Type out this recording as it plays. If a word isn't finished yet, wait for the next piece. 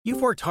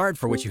You've worked hard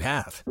for what you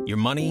have. Your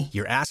money,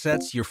 your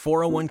assets, your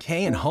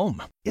 401k, and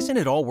home. Isn't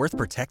it all worth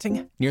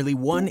protecting? Nearly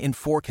 1 in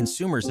 4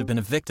 consumers have been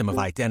a victim of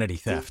identity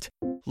theft.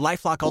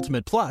 LifeLock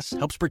Ultimate Plus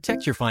helps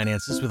protect your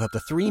finances with up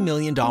to $3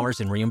 million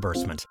in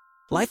reimbursement.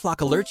 LifeLock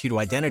alerts you to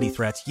identity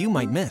threats you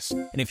might miss.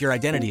 And if your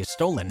identity is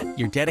stolen,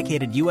 your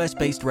dedicated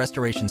U.S.-based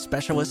restoration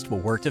specialist will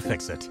work to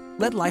fix it.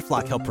 Let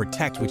LifeLock help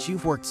protect what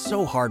you've worked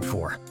so hard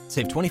for.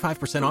 Save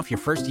 25% off your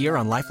first year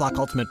on LifeLock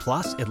Ultimate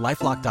Plus at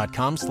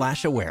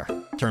LifeLock.com/aware.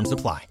 Terms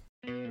apply.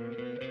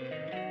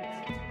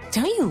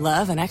 Don't you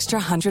love an extra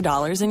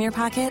 $100 in your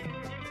pocket?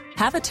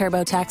 Have a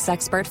TurboTax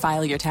expert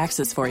file your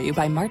taxes for you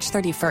by March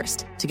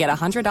 31st to get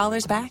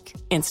 $100 back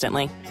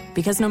instantly.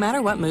 Because no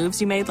matter what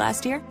moves you made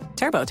last year,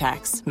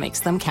 TurboTax makes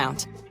them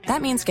count.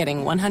 That means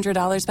getting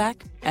 $100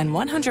 back and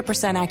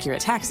 100%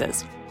 accurate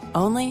taxes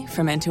only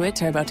from Intuit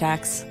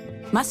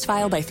TurboTax. Must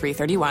file by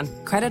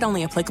 3/31. Credit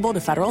only applicable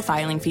to federal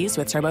filing fees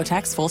with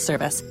TurboTax full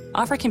service.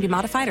 Offer can be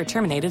modified or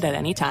terminated at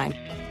any time.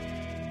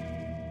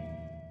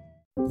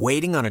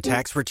 Waiting on a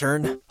tax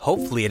return?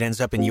 Hopefully it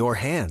ends up in your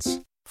hands.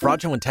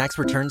 Fraudulent tax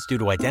returns due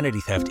to identity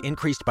theft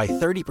increased by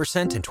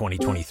 30% in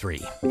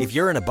 2023. If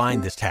you're in a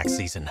bind this tax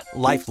season,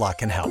 LifeLock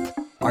can help.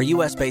 Our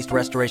U.S.-based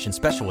restoration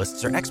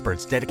specialists are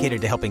experts dedicated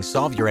to helping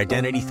solve your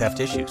identity theft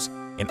issues.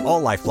 And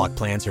all LifeLock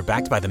plans are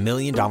backed by the $1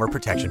 Million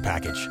Protection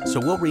Package. So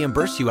we'll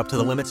reimburse you up to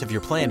the limits of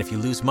your plan if you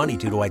lose money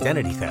due to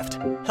identity theft.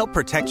 Help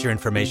protect your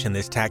information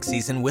this tax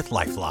season with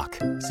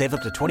LifeLock. Save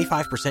up to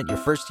 25% your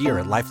first year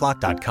at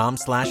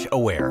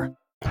LifeLock.com/aware.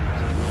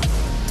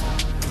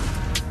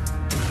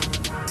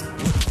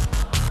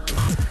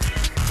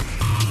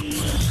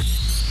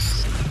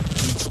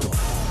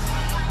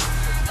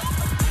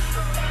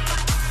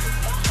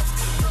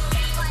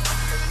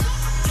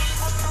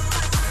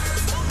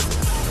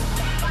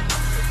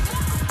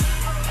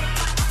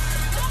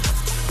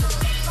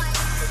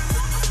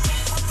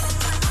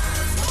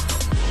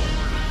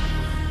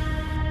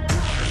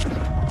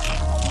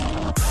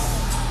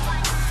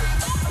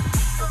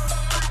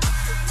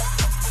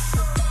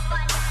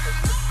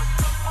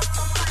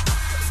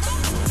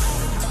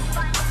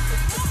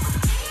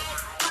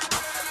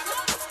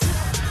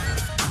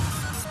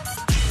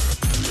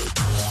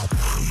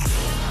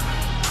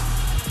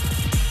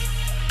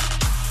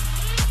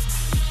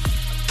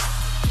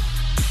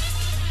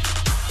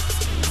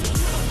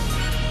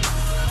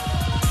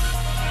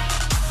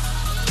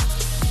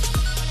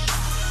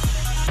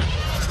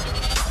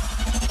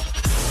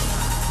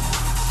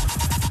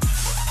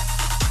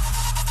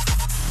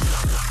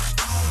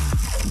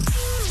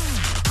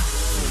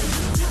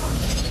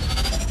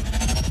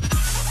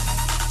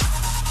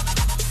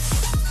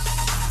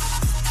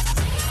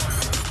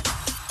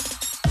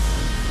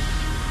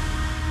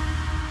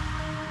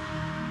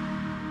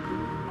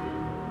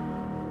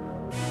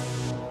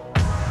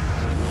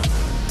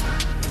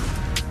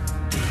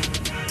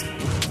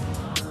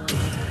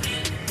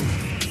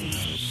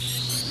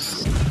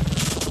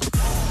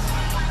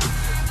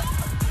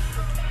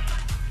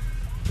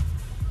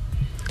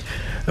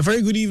 A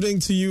very good evening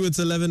to you. It's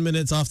 11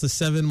 minutes after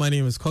 7. My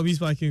name is Kobe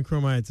Spiking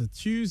Chroma. It's a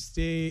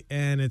Tuesday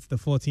and it's the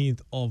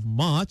 14th of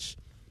March.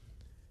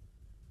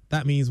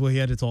 That means we're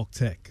here to talk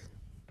tech.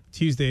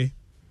 Tuesday,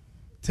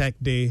 Tech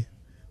Day.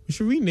 We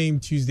should rename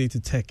Tuesday to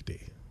Tech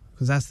Day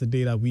because that's the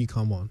day that we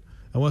come on.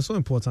 And what's so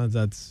important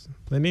that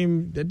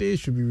the day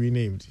should be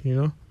renamed, you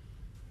know?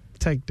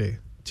 Tech Day,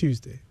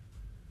 Tuesday.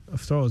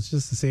 After all, it's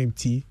just the same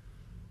T.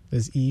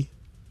 There's E,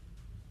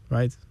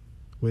 right?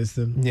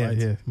 Wisdom, yeah, right?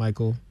 Yeah.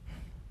 Michael.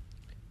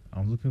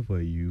 I'm looking for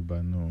a U,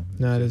 but no.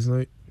 Nah, there's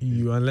no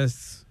U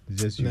unless...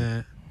 It's just you.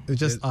 Nah, it's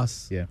just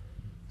us. Yeah.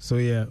 So,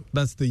 yeah,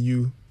 that's the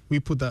U. We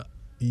put the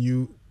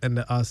U and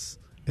the us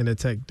in the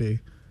Tech Day.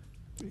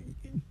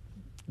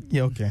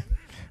 Yeah, okay.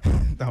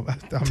 I'm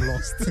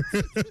lost.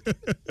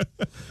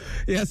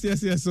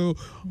 Yes. So,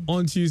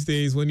 on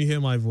Tuesdays, when you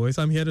hear my voice,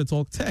 I'm here to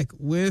talk tech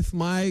with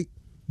my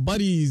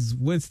buddies,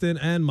 Winston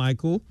and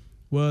Michael.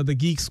 We're the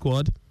Geek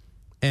Squad.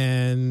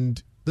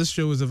 And... this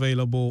show is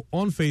available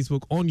on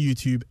Facebook, on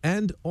YouTube,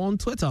 and on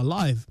Twitter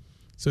live.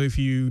 So if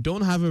you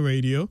don't have a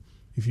radio,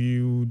 if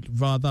you'd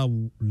rather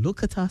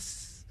look at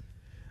us,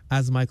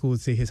 as Michael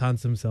would say, his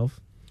handsome self,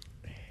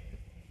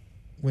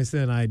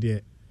 Winston and I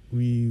did.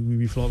 We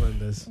be flogging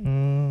this.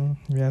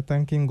 We are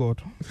thanking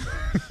God.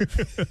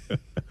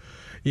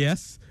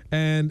 Yes.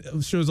 And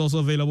the show is also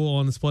available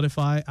on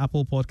Spotify,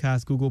 Apple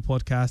Podcast, Google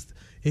Podcast.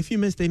 If you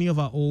missed any of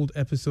our old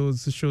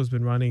episodes, the show's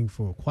been running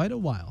for quite a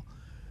while.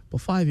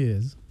 But 5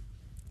 years.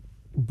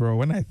 Bro,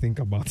 when I think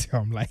about it,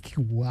 I'm like,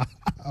 wow.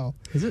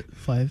 Is it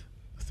 5,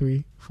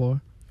 3,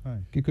 4?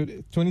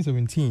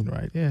 2017,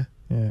 right? Yeah.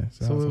 Yeah.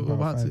 So we're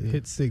about to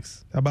hit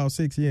 6. About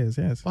 6 years,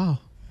 yes. Wow.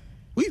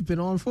 We've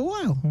been on for a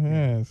while.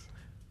 Yes.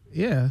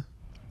 Yeah.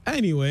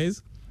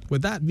 Anyways,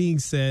 with that being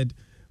said,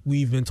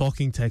 we've been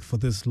talking tech for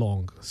this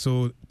long.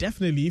 So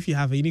definitely, if you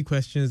have any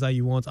questions that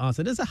you want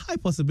answered, there's a high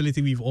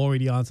possibility we've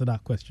already answered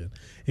that question.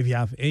 If you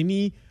have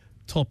any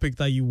topic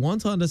that you want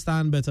to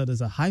understand better,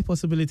 there's a high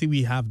possibility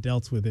we have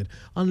dealt with it.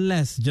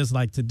 Unless, just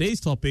like today's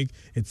topic,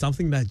 it's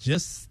something that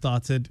just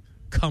started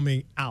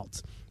coming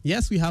out.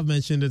 Yes, we have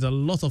mentioned it a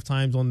lot of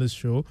times on this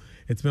show.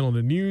 It's been on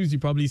the news.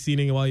 You've probably seen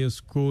it while you're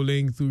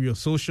scrolling through your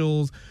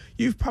socials.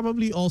 You've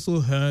probably also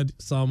heard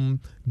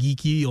some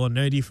geeky or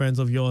nerdy friends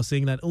of yours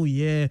saying that, oh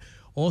yeah,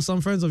 or some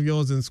friends of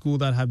yours in school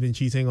that have been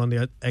cheating on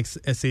their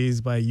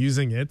essays by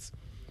using it.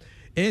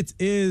 It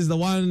is the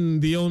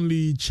one, the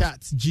only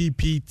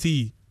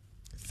ChatGPT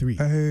 3.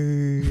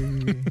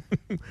 Hey.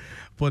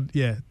 But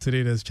yeah,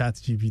 today there's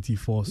ChatGPT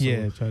 4. So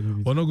Yeah,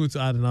 ChatGPT. we're not going to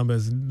add the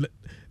numbers.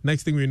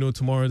 Next thing we know,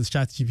 tomorrow is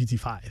ChatGPT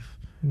 5.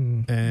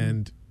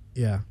 And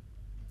yeah.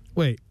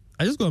 Wait,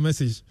 I just got a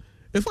message.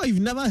 If you've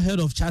never heard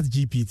of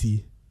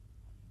ChatGPT,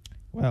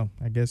 Well,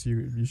 I guess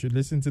you should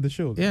listen to the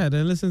show. yeah,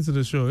 then listen to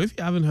the show. If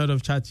you haven't heard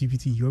of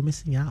ChatGPT, you're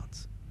missing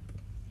out.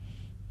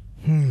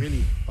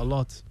 Really, a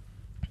lot.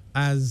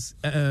 As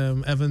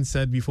Evan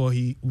said before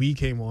we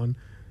came on,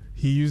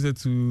 he used it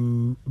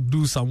to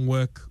do some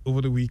work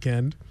over the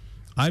weekend.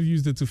 I've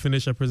used it to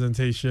finish a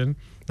presentation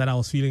that I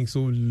was feeling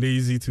so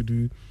lazy to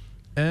do.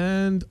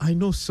 And I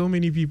know so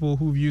many people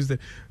who've used it.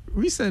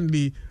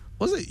 Recently,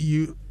 wasn't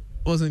you?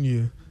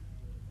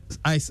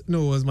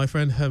 No, it was my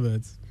friend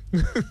Herbert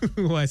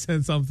who I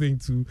sent something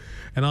to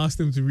and asked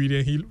him to read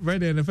it. He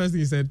read it and the first thing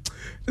he said,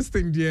 this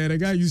thing, yeah, the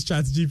guy used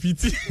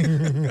ChatGPT.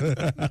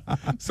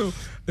 So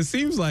it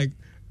seems like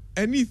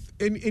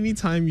any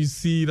time you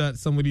see that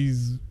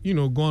somebody's,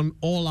 gone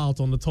all out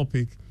on the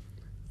topic,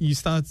 you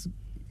start,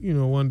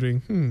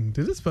 wondering,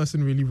 did this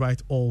person really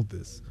write all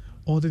this?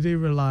 Or did they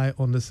rely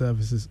on the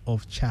services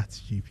of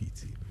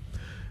ChatGPT?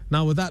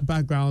 Now, with that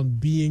background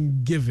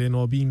being given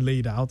or being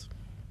laid out,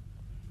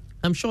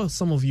 I'm sure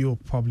some of you are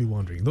probably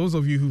wondering, those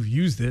of you who've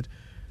used it,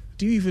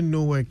 do you even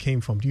know where it came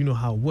from? Do you know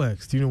how it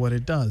works? Do you know what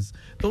it does?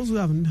 Those who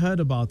haven't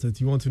heard about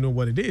it, you want to know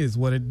what it is,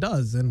 what it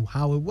does, and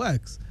how it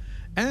works.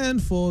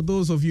 And for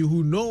those of you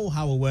who know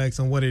how it works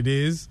and what it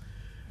is,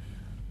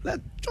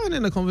 join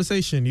in the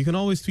conversation. You can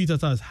always tweet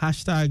at us,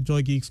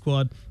 #Joy Geek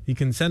Squad. You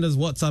can send us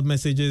WhatsApp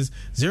messages,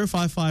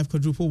 055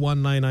 quadruple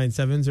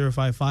 1997,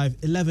 055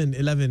 11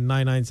 11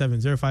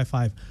 997,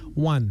 055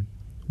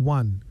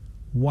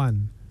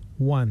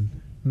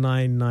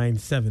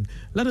 997.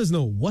 Let us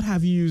know, what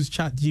have you used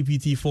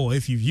ChatGPT for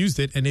if you've used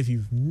it, and if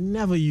you've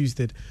never used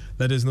it,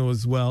 let us know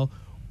as well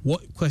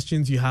what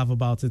questions you have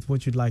about it,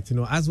 what you'd like to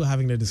know as we're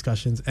having the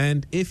discussions,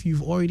 and if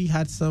you've already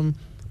had some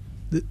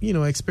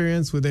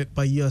experience with it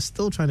but you're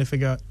still trying to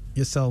figure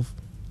yourself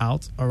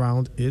out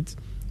around it,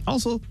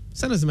 also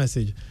send us a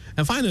message.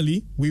 And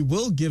finally, we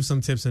will give some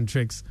tips and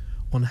tricks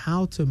on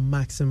how to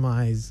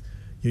maximize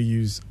your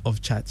use of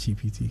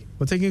ChatGPT.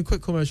 We're taking a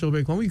quick commercial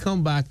break. When we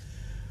come back,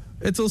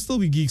 it'll still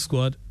be Geek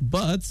Squad,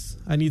 but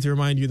I need to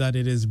remind you that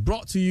it is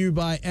brought to you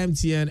by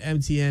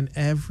MTN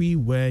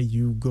everywhere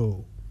you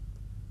go.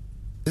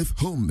 If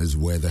home is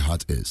where the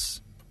heart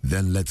is,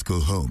 then let's go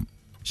home,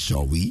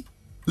 shall we?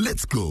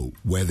 Let's go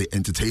where the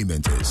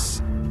entertainment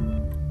is,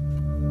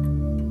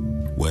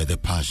 where the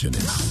passion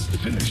is,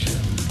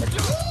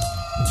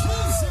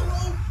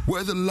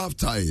 where the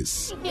laughter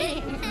is,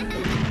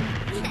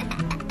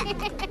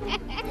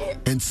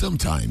 and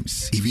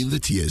sometimes even the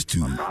tears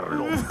too.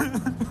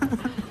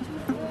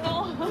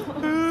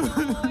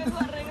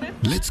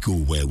 Let's go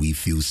where we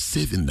feel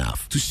safe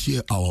enough to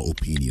share our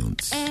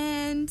opinions.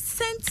 And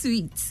send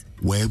tweets.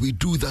 Where we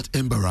do that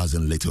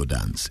embarrassing little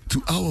dance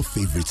to our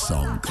favorite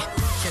song.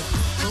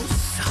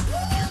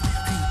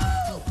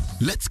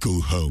 Let's go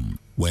home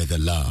where the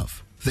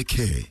love, the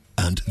care,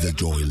 and the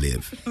joy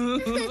live.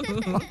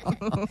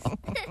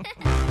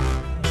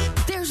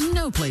 There's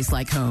no place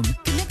like home.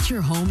 Connect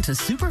your home to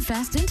super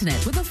fast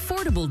internet with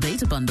affordable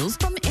data bundles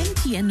from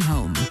MTN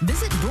Home.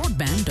 Visit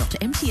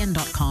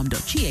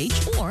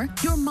broadband.mtn.com.gh or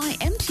your My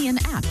MTN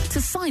app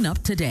to sign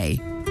up today.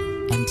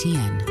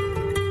 MTN.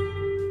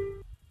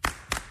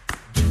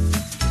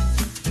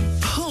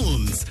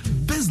 Homes,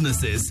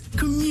 businesses,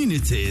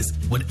 communities,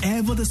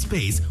 whatever the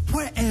space,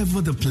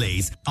 wherever the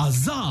place,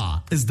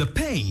 Azar is the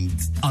paint.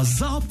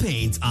 Azar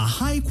paints are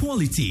high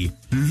quality,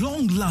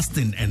 long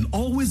lasting, and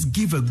always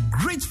give a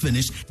great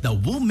finish that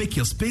will make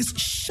your space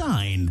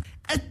shine.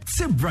 At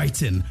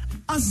Brighton,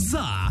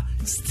 Azar,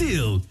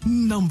 still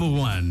number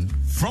one.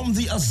 From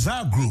the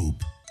Azar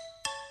Group.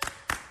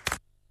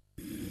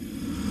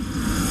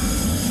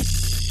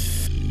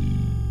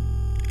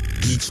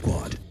 Geek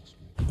Squad.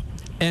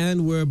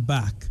 And we're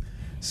back.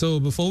 So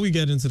before we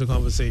get into the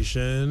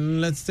conversation,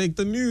 let's take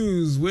the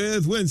news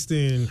with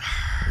Winston.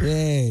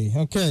 Yay.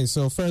 Okay,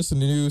 so first in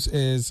the news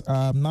is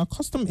now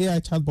custom AI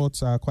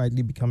chatbots are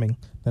quietly becoming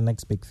the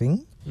next big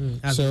thing.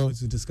 As we're going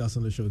to discuss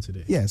on the show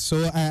today. Yeah,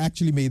 so I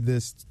actually made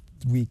this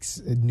week's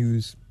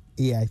news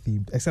AI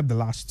themed, except the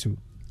last two.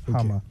 Okay.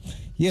 Hammer.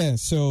 Yeah,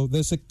 so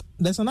there's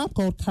an app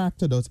called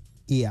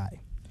Character.ai.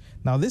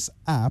 Now this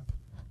app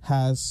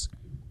has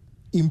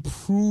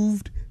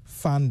improved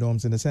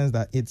fandoms in the sense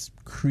that it's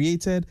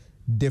created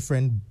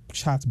different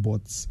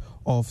chatbots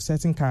of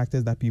certain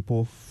characters that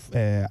people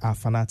are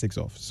fanatics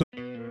of. So,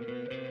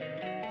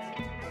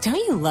 Don't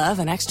you love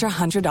an extra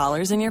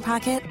 $100 in your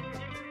pocket?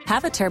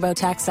 Have a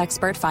TurboTax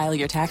expert file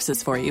your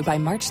taxes for you by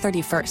March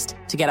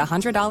 31st to get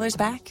 $100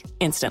 back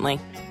instantly.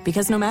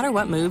 Because no matter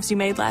what moves you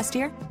made last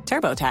year,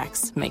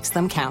 TurboTax makes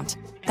them count.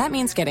 That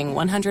means getting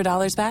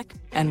 $100 back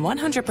and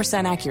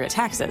 100% accurate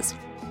taxes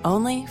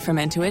only from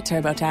Intuit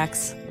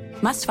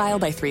TurboTax. Must file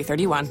by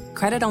 3/31.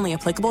 Credit only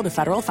applicable to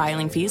federal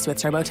filing fees with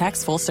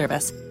TurboTax full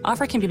service.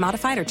 Offer can be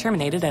modified or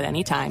terminated at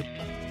any time.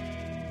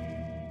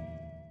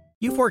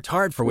 You've worked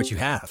hard for what you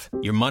have.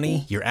 Your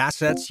money, your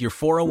assets, your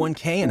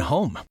 401k, and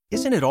home.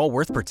 Isn't it all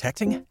worth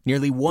protecting?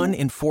 Nearly 1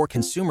 in 4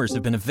 consumers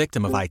have been a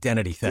victim of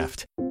identity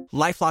theft.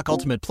 LifeLock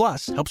Ultimate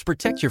Plus helps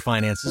protect your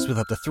finances with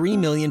up to $3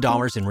 million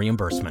in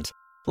reimbursement.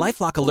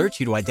 LifeLock alerts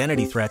you to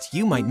identity threats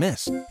you might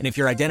miss. And if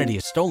your identity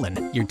is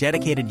stolen, your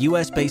dedicated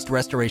U.S.-based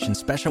restoration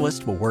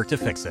specialist will work to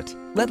fix it.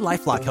 Let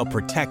LifeLock help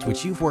protect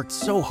what you've worked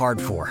so hard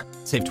for.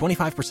 Save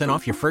 25%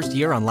 off your first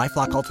year on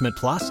LifeLock Ultimate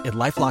Plus at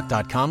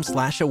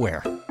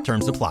LifeLock.com/aware.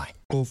 Terms apply.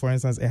 For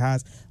instance, it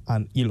has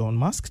an Elon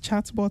Musk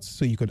chatbot,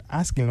 so you could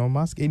ask Elon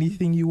Musk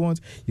anything you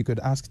want. You could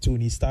ask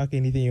Tony Stark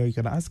anything, or you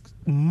could ask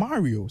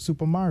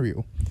Super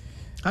Mario.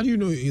 How do you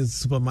know is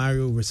Super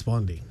Mario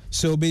responding?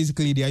 So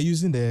basically, they are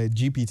using the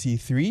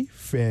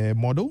GPT-3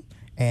 model,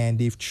 and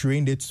they've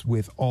trained it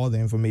with all the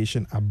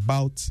information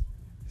about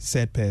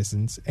said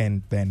persons,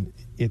 and then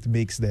it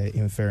makes the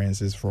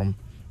inferences from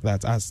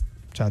that, as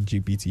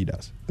ChatGPT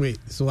does. Wait,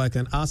 so I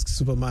can ask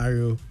Super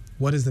Mario,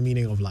 what is the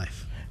meaning of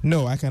life?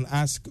 No, I can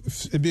ask.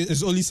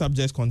 It's only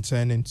subjects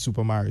concerning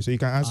Super Mario. So you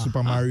can ask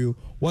Super Mario,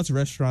 what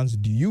restaurants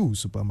do you,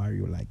 Super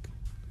Mario, like?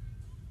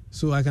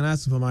 So I can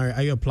ask Super Mario,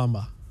 are you a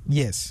plumber?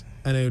 Yes.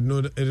 And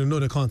it'll know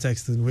the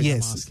context in which I'm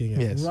asking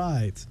it. Yes.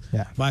 Right.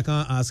 Yeah. But I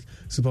can't ask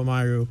Super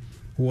Mario,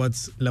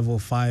 what's level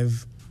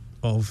 5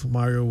 of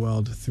Mario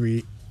World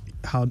 3?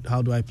 How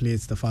do I play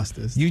it the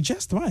fastest? You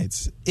just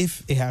might.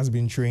 If it has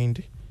been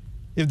trained,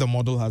 if the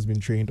model has been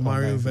trained.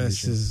 Mario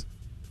versus,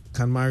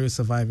 can Mario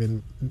survive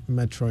in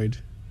Metroid?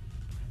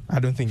 I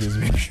don't think he's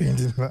been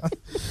trained in that.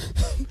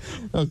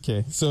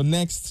 Okay, so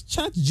next,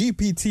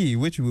 ChatGPT,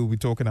 which we'll be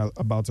talking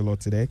about a lot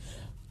today,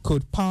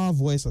 could power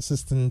voice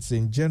assistants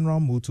in General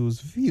Motors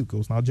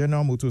vehicles. Now,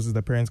 General Motors is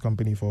the parent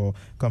company for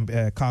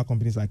car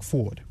companies like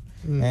Ford.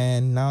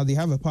 And now they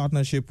have a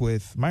partnership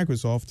with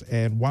Microsoft,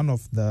 and one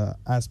of the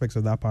aspects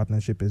of that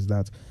partnership is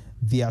that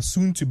they are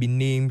soon to be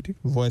named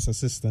voice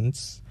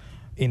assistants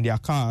in their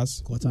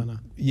cars. Cortana.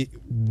 Yeah,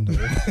 no.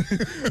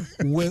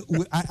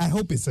 I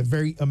hope it's a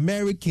very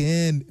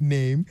American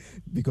name,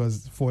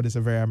 because Ford is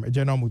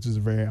General Motors is a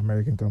very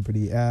American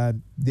company.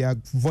 Their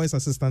voice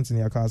assistants in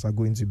their cars are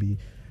going to be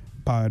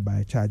powered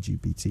by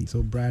ChatGPT.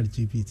 So Brad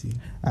GPT.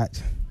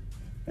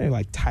 Maybe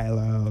like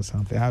Tyler or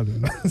something. I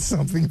don't know.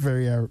 Something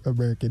very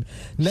American.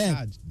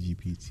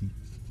 ChatGPT.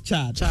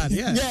 Chad,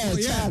 yeah.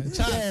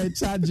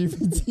 Chat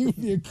GPT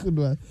would be a good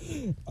one.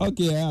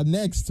 Okay,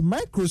 next,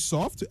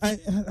 Microsoft.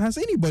 Has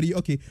anybody,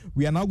 okay,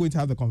 we are now going to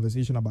have the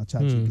conversation about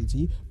Chat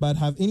GPT, but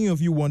have any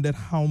of you wondered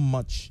how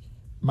much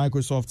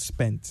Microsoft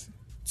spent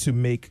for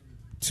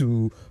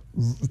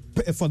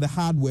the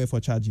hardware for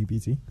Chat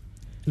GPT?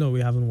 No,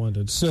 we haven't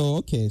wondered.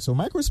 So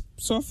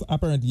Microsoft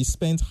apparently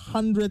spent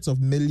hundreds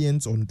of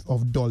millions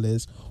of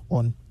dollars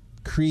on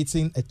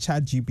creating a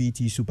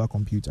ChatGPT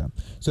supercomputer.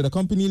 So the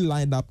company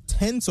lined up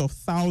tens of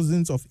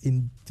thousands of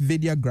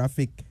NVIDIA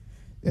graphic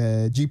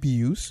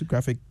GPUs,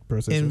 graphic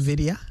processors.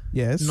 NVIDIA?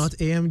 Yes. Not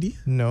AMD?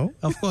 No.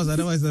 Of course,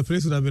 otherwise the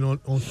place would have been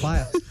on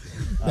fire.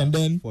 And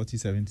then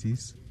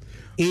 4070s.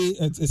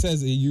 It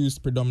says it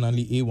used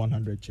predominantly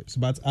A100 chips,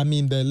 but I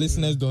mean the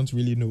listeners don't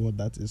really know what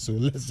that is, so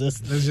let's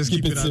just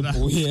keep it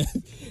simple here.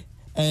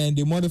 And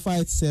they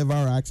modified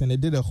server racks, and they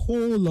did a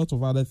whole lot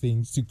of other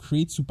things to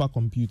create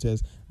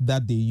supercomputers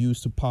that they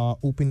use to power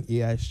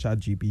OpenAI's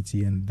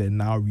ChatGPT, and they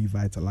now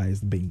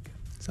revitalized Bing.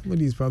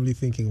 Somebody's probably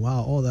thinking,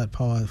 wow, all that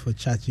power for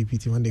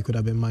ChatGPT when they could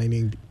have been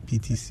mining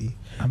BTC.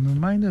 I'm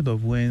reminded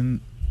of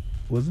when,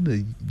 wasn't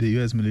the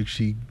US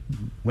military,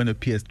 when the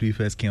PS3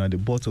 first came out, they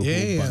bought a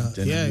whole bunch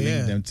and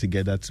linked them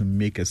together to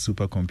make a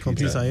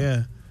supercomputer.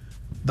 Yeah.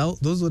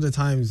 Those were the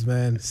times,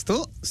 man.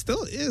 Still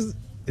is.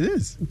 It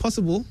is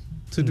possible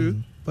to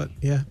do, but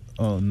yeah.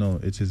 Oh, no,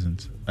 it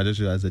isn't. I just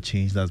realized the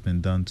change that's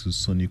been done to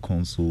Sony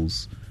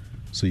consoles,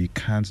 so you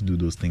can't do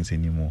those things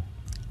anymore,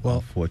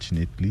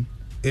 unfortunately.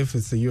 If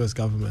it's the US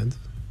government.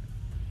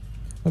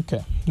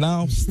 Okay.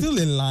 Now, still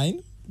in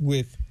line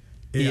with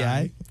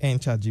AI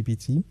and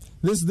ChatGPT.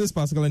 This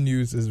particular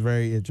news is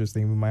very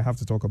interesting. We might have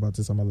to talk about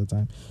it some other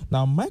time.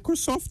 Now,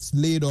 Microsoft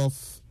laid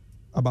off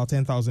about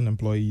 10,000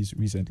 employees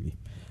recently.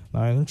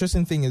 Now, an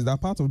interesting thing is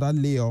that part of that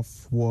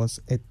layoff was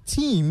a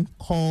team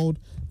called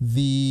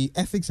the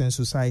Ethics and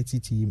Society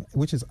team,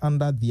 which is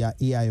under their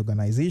AI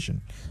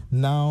organization.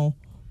 Now,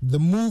 the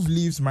move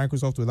leaves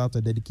Microsoft without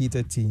a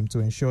dedicated team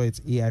to ensure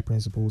its AI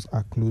principles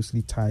are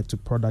closely tied to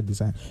product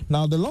design.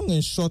 Now, the long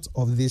and short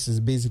of this is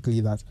basically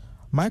that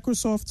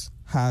Microsoft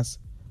has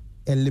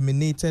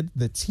eliminated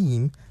the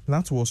team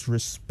that was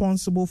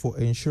responsible for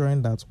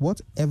ensuring that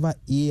whatever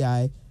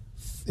AI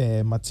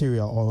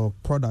material or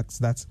products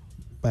that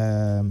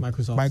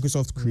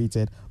Microsoft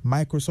created,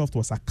 Microsoft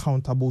was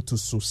accountable to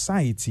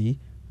society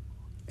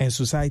and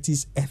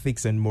society's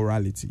ethics and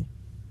morality.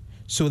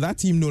 So that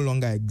team no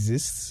longer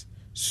exists.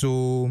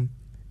 So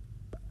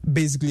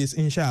basically, it's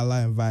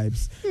inshallah and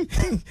vibes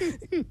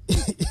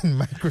in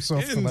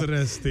Microsoft.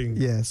 Interesting.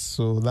 Yes,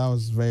 so that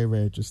was very,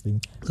 very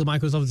interesting. So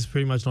Microsoft is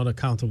pretty much not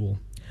accountable.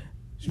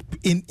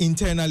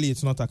 Internally,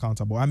 it's not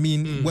accountable. I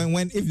mean,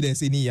 when if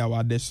there's any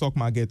yawa, the stock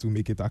market will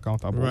make it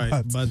accountable.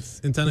 Right, but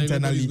internally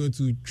nobody's going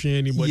to train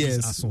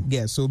anybody's asshole.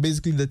 Yes, so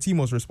basically the team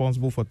was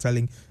responsible for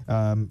telling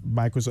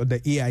Microsoft,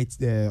 the AI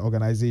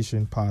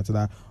organization part,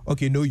 that,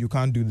 okay, no, you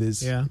can't do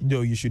this. Yeah.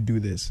 No, you should do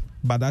this.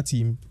 But that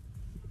team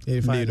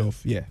laid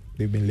off. Yeah,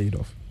 they've been laid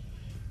off.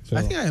 So,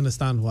 I think I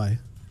understand why.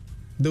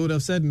 They would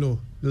have said, no,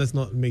 let's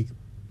not make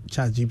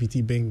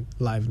ChatGPT Bing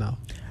live now.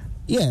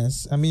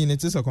 Yes, I mean,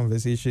 it is a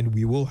conversation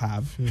we will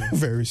have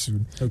very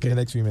soon, in the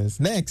next few minutes.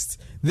 Next,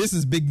 this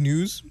is big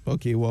news.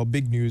 Okay, well,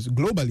 big news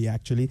globally,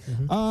 actually.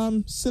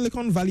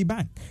 Silicon Valley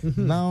Bank,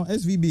 now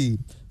SVB.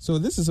 So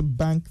this is a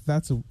bank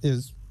that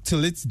is,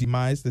 till its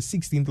demise, the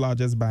 16th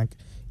largest bank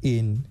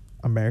in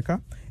America.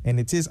 And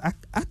it is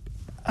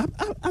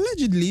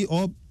allegedly,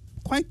 or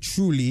quite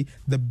truly,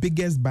 the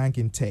biggest bank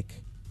in tech.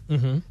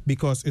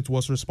 Because it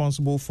was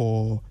responsible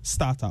for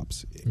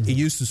startups. It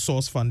used to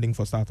source funding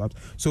for startups.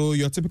 So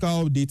your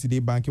typical day-to-day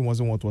banking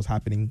wasn't what was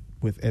happening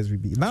with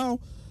SVB. Now,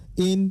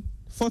 in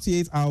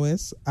 48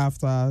 hours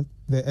after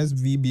the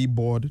SVB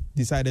board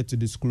decided to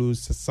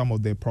disclose some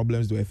of the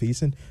problems they were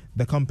facing,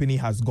 the company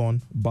has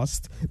gone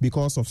bust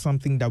because of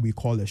something that we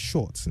call a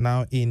short.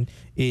 Now, in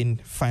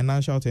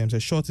financial terms, a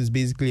short is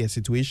basically a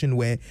situation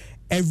where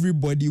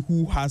everybody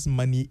who has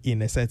money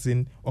in a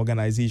certain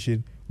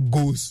organization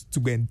goes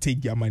to go and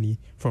take their money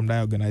from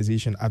that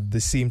organization at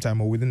the same time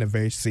or within a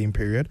very same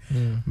period.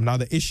 Now,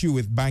 the issue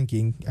with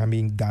banking, I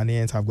mean,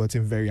 Ghanaians have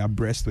gotten very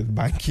abreast with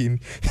banking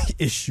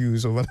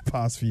issues over the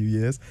past few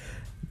years.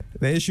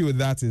 The issue with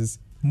that is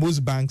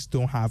most banks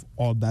don't have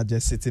all that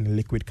just sitting in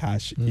liquid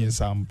cash in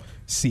some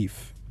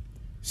safe.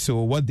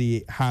 So what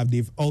they have,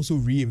 they've also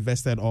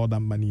reinvested all that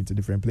money into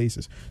different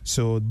places.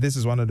 So this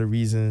is one of the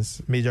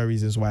major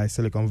reasons why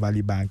Silicon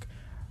Valley Bank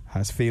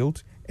has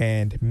failed,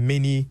 and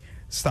many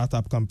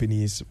startup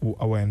companies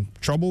were in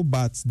trouble,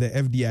 but the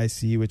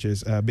FDIC, which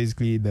is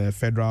basically the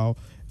federal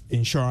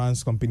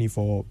insurance company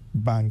for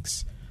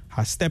banks,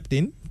 has stepped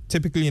in.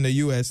 Typically in the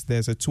US,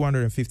 there's a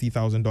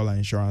 $250,000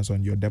 insurance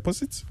on your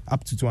deposits,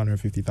 up to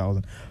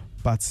 $250,000.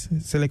 But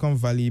Silicon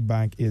Valley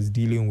Bank is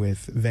dealing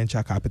with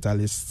venture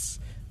capitalists,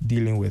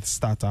 dealing with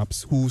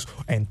startups whose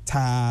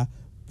entire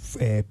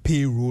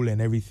payroll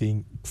and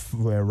everything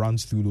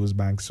runs through those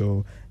banks.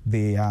 So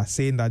they are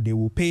saying that they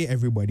will pay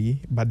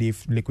everybody, but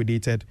they've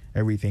liquidated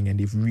everything and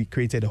they've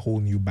recreated a whole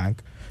new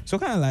bank. So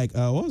kind of like,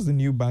 what was the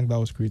new bank that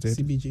was created?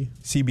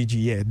 CBG,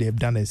 yeah. They've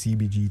done a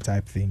CBG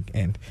type thing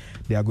and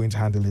they are going to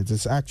handle it.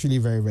 It's actually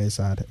very, very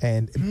sad.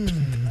 And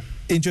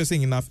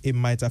interesting enough, it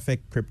might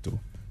affect crypto.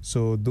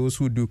 So those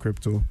who do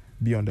crypto,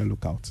 be on the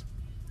lookout.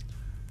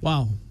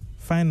 Wow.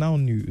 Final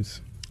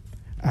news.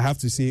 I have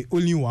to say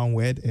only one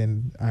word,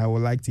 and I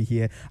would like to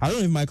hear. I don't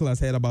know if Michael has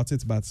heard about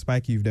it, but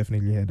Spikey, you've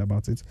definitely heard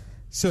about it.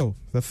 So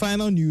the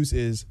final news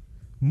is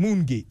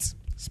Moongate.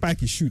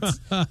 Spikey, shoot.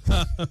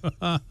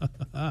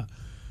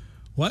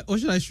 What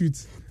should I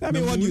shoot? I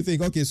mean, what do you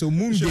think? Okay, so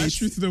Moongate. Should I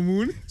shoot the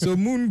moon? So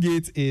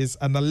Moongate is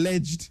an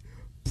alleged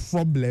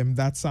problem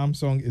that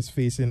Samsung is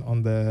facing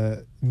on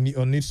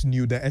its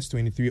new, the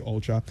S23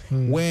 Ultra,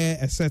 where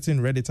a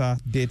certain Redditor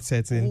did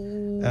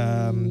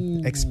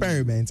certain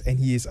experiments, and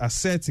he is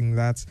asserting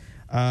that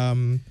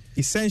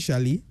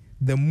essentially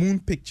the moon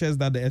pictures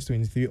that the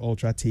S23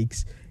 Ultra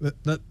takes,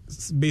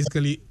 that's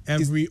basically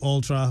every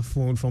Ultra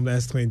phone from the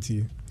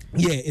S20.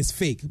 Yeah, it's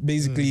fake.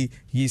 Basically,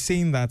 he's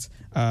saying that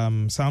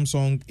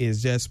Samsung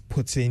is just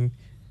putting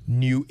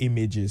new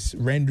images,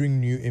 rendering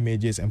new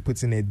images and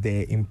putting it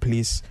there in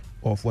place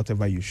of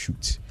whatever you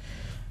shoot.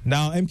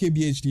 Now,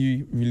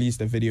 MKBHD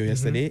released a video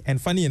yesterday,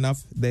 and funny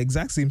enough, the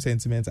exact same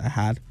sentiment I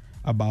had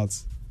about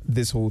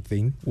this whole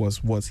thing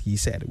was what he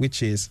said,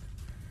 which is,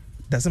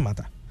 doesn't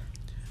matter.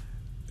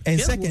 And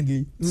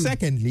secondly,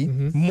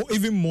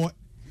 even more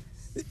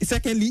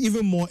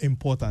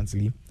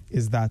importantly,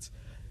 is that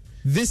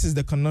this is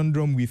the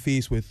conundrum we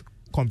face with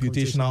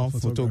computational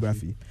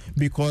photography.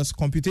 Because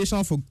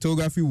computational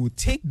photography will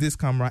take this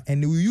camera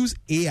and it will use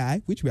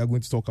AI, which we are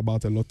going to talk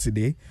about a lot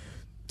today,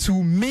 to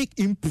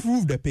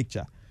improve the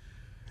picture.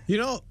 You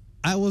know,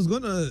 I was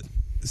going to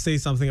say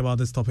something about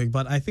this topic,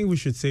 but I think we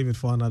should save it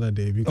for another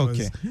day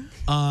because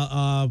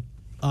our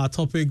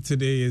topic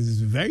today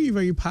is very,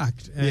 very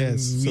packed, and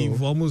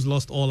we've almost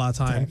lost all our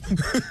time.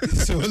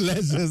 So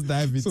let's just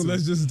dive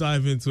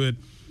into it.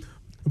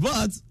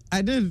 But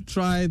I did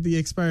try the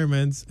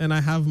experiments, and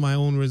I have my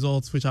own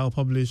results, which I'll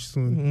publish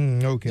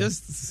soon.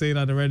 Just to say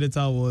that the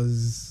Redditor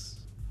was,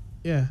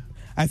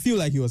 I feel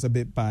like he was a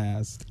bit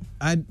biased.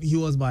 He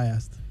was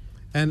biased.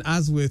 And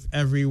as with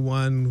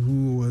everyone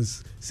who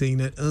was saying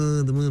that,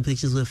 the moon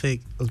pictures were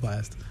fake, I was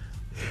biased.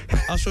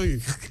 I'll show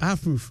you. I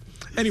have proof.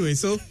 Anyway,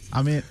 so...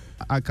 I mean,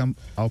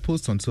 I'll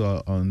post onto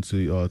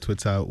your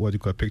Twitter, what you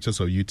call pictures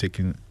of you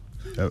taking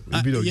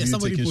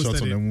Somebody taking shots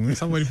posted on the moon.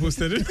 Somebody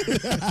posted it.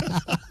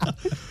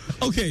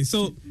 Okay,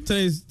 so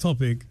today's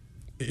topic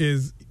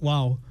is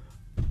wow.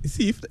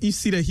 See, if you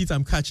see the heat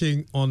I'm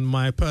catching on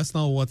my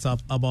personal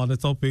WhatsApp about the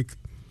topic.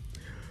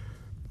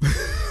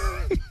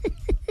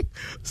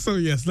 So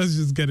yes, let's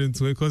just get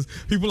into it because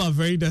people are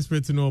very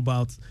desperate to know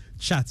about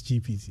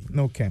ChatGPT.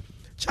 Okay.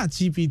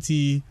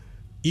 ChatGPT,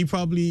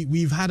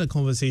 we've had a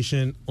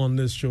conversation on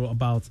this show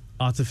about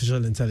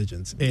artificial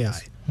intelligence, AI.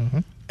 Yes. Mm-hmm.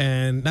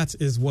 And that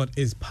is what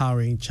is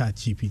powering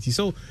ChatGPT.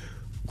 So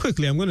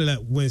quickly, I'm going to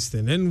let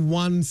Winston, in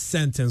one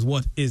sentence,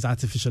 what is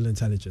artificial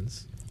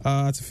intelligence?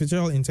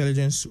 Artificial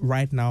intelligence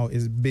right now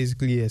is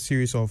basically a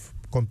series of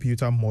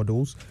computer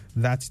models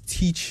that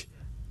teach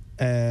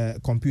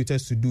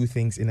computers to do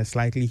things in a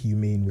slightly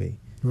humane way.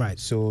 Right.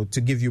 So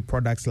to give you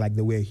products like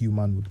the way a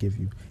human would give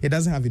you. It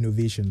doesn't have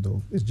innovation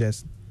though. It's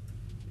just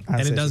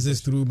and it does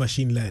this through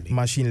machine learning.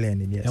 Machine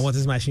learning, yes. And what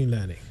is machine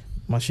learning?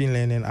 Machine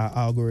learning are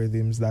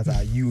algorithms that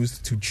are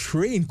used to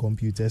train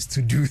computers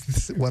to do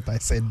what I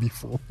said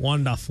before.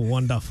 Wonderful.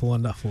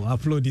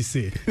 Applaud this.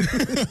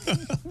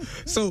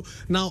 So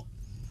now,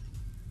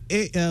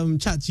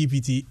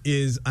 ChatGPT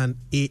is an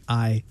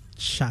AI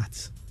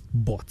chat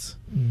bot.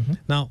 Mm-hmm.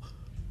 Now,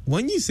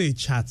 when you say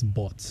chat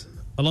bot,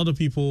 a lot of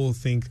people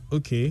think,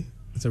 okay,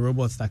 it's a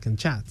robot that can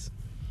chat.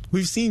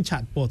 We've seen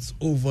chatbots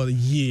over the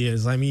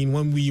years. I mean,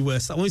 when we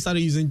started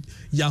using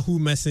Yahoo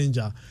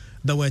Messenger,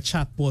 there were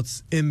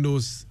chatbots in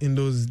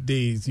those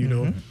days, you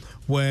know,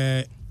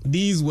 where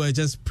these were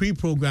just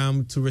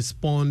pre-programmed to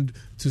respond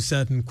to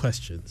certain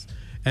questions.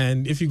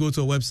 And if you go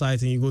to a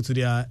website and you go to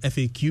their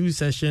FAQ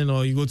session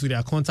or you go to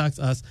their contact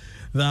us,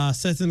 there are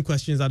certain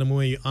questions at the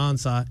moment you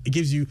answer. It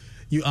gives at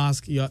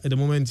the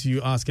moment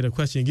you ask it a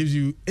question, it gives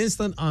you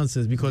instant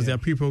answers because they're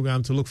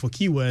pre-programmed to look for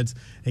keywords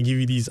and give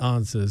you these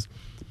answers.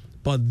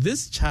 But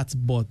this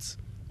chatbot,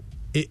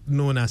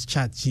 known as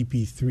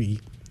GPT-3,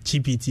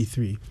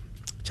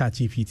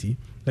 ChatGPT,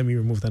 let me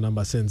remove the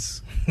number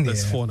since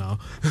there's 4 now,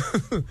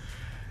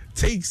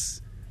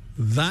 takes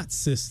that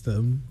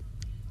system,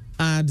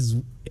 adds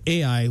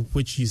AI,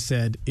 which you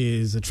said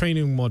is a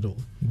training model,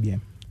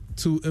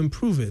 to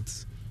improve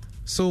it.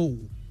 So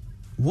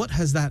what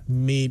has that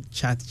made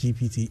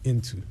ChatGPT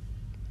into?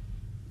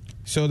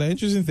 So the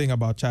interesting thing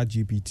about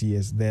ChatGPT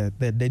is that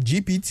the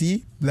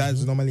GPT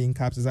that's normally in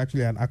caps is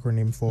actually an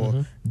acronym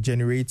for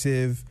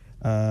Generative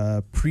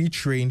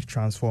Pre-trained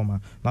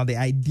Transformer. Now the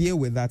idea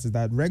with that is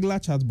that regular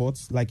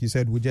chatbots, like you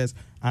said, would just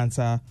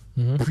answer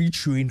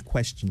pre-trained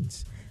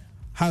questions.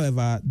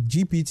 However,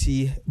 the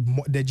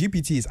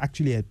GPT is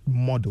actually a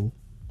model.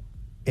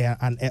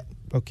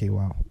 Okay,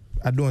 wow.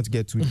 I don't want to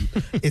get too deep.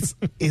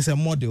 It's a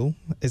model.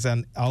 It's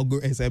an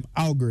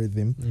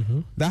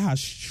algorithm that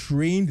has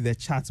trained the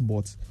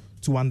chatbot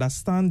to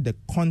understand the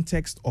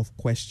context of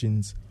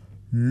questions,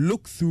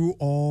 look through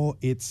all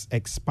its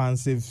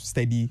expansive,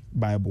 steady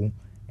Bible,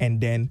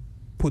 and then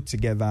put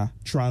together,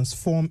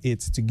 transform it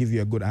to give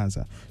you a good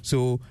answer.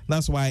 So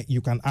that's why you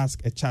can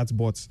ask a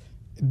chatbot.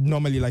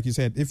 Normally, like you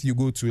said, if you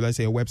go to, let's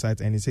say, a website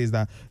and it says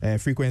that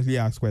frequently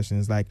asked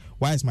questions like,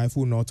 why is my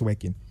phone not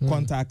working?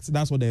 Contact,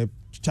 that's what the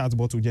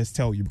chatbot will just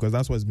tell you because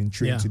that's what it's been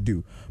trained to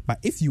do. But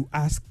if you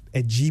ask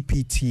a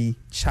GPT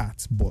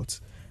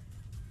chatbot,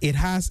 it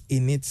has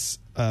in its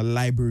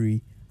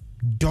library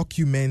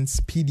documents,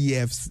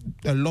 PDFs,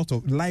 a lot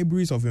of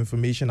libraries of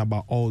information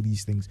about all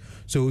these things.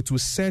 So to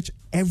search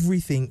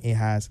everything it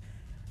has,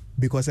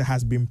 because it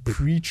has been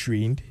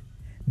pre-trained,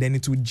 then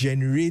it will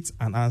generate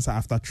an answer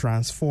after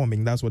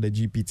transforming. That's what the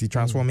GPT,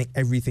 transforming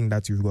everything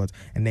that you've got,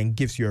 and then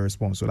gives you a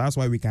response. So that's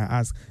why we can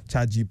ask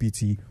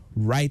ChatGPT,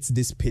 write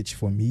this pitch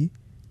for me,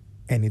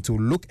 and it will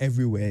look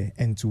everywhere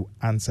and to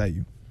answer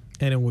you.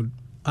 And it would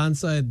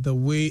answer it the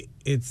way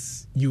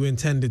you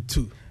intended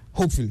to.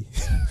 Hopefully.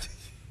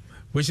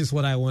 Which is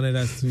what I wanted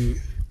us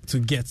to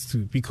get to,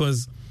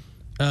 because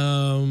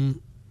let's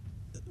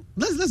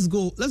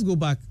go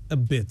back a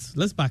bit.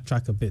 Let's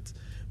backtrack a bit,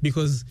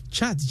 because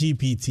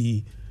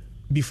ChatGPT,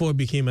 before it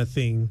became a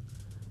thing,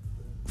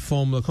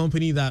 from the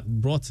company that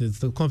brought it,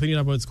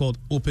 it's called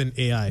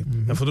OpenAI.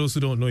 And for those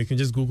who don't know, you can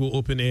just Google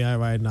OpenAI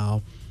right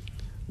now.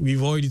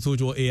 We've already told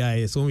you what AI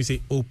is. So when we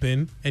say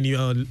open, and you're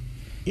a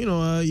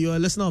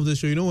listener of this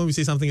show, when we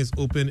say something is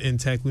open in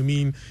tech, we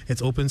mean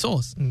it's open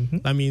source.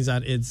 That means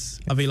that it's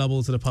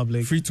available to the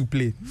public, free to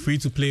play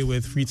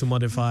with, free to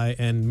modify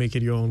and make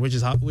it your own. Which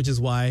is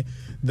why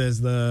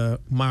there's the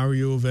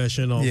Mario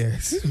version of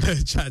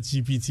the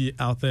ChatGPT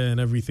out there and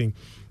everything.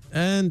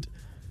 And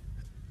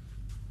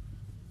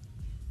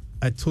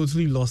I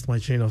totally lost my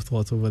train of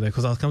thought over there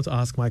because I was come to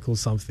ask Michael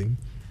something.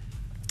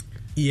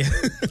 Yeah,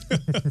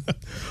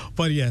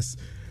 but yes.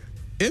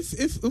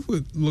 If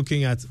we're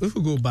looking at, if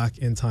we go back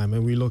in time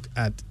and we look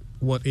at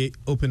what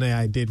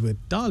OpenAI did with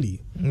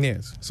DALL-E.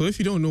 Yes. So if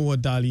you don't know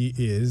what DALL-E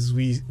is,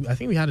 I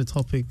think we had a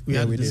topic, we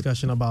had a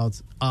discussion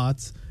about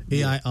art,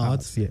 AI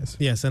art.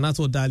 Yes, and that's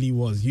what DALL-E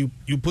was. You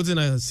put in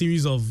a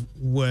series of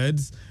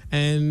words,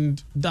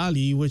 and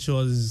DALL-E, which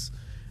was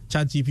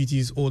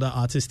ChatGPT's older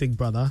artistic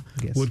brother,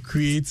 would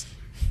create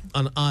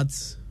an art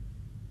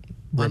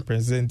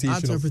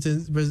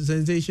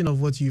representation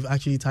of what you've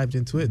actually typed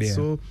into it. Yeah.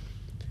 So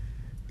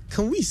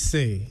can we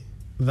say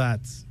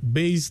that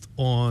based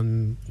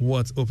on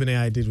what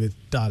OpenAI did with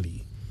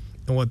DALL-E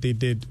and what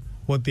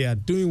they are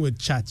doing with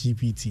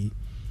ChatGPT,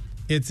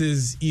 it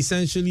is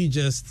essentially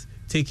just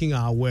taking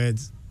our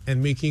words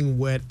and making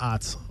word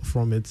art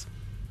from it,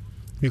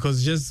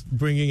 because just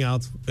bringing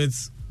out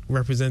its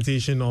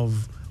representation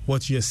of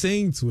what you're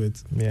saying to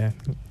it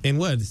in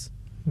words.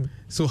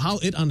 So how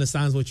it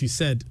understands what you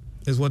said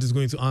is what is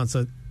going to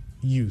answer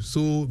you.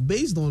 So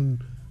based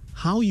on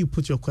how you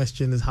put your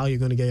question is how you're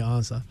going to get your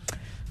answer.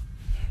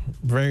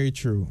 Very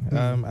true.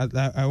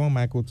 I want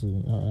Michael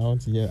to. I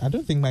want to hear. I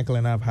don't think Michael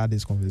and I have had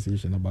this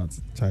conversation about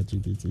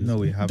ChatGPT. No,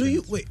 we haven't. Do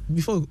you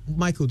before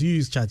Michael? Do you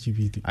use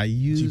ChatGPT?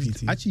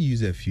 Actually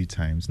use it a few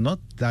times, not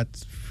that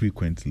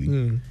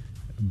frequently,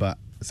 but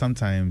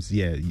sometimes.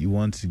 Yeah, you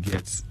want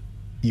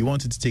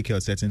it to take care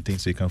of certain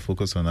things so you can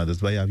focus on others.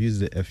 But I've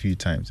used it a few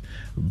times,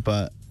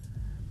 but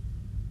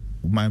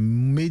my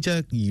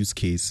major use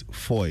case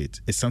for it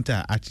is something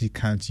I actually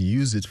can't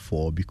use it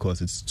for because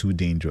it's too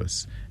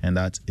dangerous, and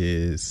that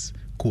is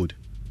code.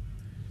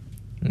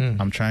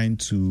 I'm trying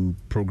to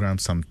program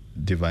some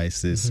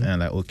devices, and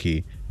like,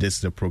 okay, this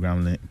is the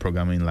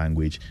programming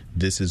language.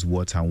 This is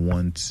what I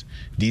want.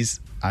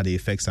 These are the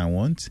effects I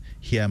want.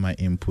 Here are my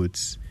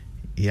inputs.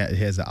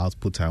 Here's the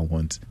output I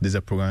want. This is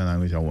the programming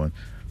language I want.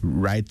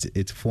 Write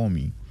it for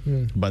me.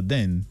 But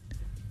then,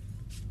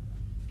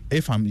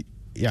 if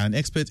you're an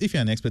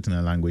expert in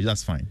a language,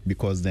 that's fine,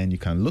 because then you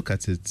can look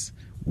at it,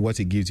 what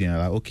it gives you, and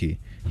like, okay,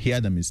 here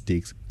are the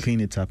mistakes, clean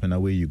it up, and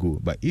away you go.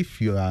 But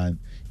if you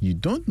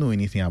don't know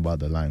anything about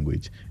the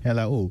language, and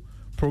like, oh,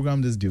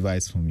 program this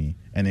device for me,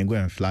 and then go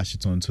and flash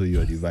it onto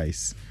your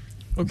device.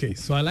 Okay,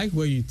 so I like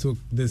where you took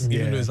this,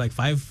 even though it's like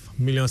 5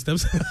 million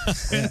steps.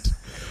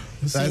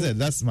 So I said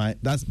that's my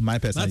personal use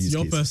case. That's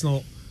your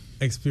personal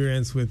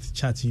experience with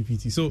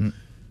ChatGPT. So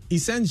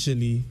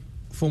essentially,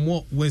 from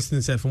what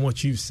Winston said, from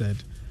what you've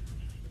said,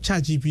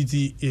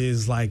 ChatGPT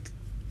is like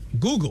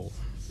Google.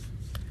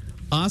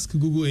 Ask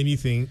Google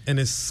anything and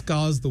it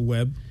scours the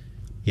web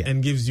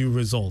and gives you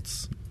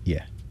results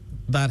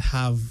that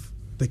have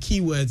the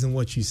keywords in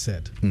what you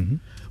said.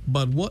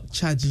 But what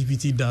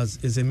ChatGPT does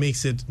is it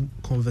makes it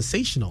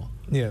conversational.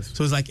 Yes.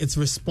 So it's like it's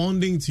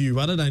responding to you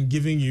rather than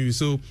giving you.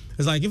 So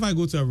it's like if I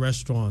go to a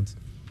restaurant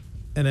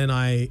and then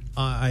I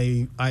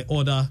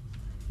order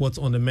what's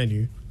on the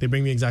menu, they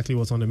bring me exactly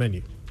what's on the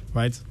menu,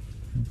 right?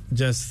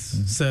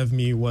 Just serve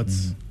me what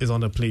is on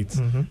the plate.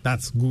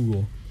 That's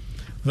Google.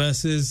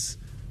 Versus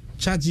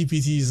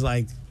ChatGPT is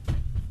like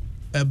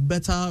a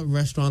better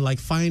restaurant, like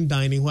fine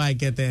dining, where I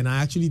get there and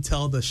I actually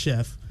tell the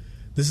chef,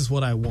 this is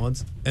what I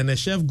want. And the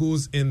chef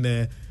goes in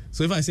there.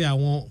 So if I say I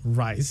want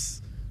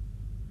rice,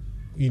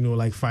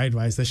 like fried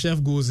rice, the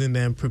chef goes in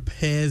there and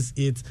prepares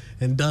it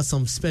and does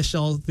some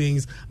special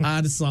things,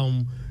 add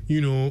some,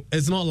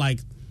 it's not like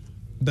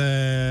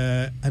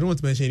I don't want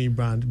to mention any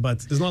brand,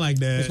 but it's not like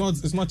it's not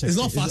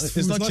fast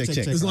food.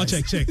 It's not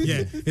check.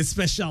 Yeah, it's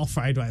special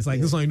fried rice. Like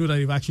this one, that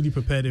you've actually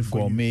prepared it for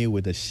gourmet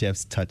with a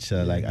chef's touch.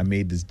 Like I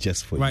made this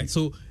just for you. Right.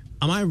 So,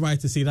 am I right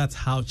to say that's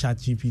how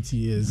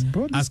ChatGPT is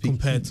as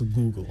compared to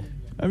Google?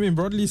 I mean,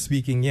 broadly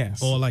speaking,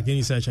 yes. Or like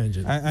any search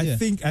engine. I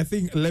think.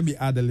 Let me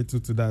add a little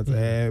to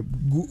that.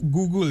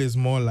 Google is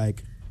more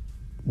like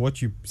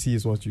what you see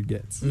is what you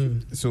get.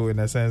 So in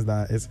a sense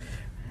that it's.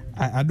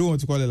 I don't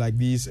want to call it like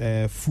these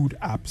food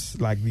apps,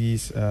 like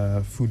these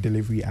food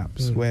delivery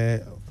apps,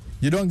 where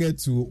you don't get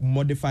to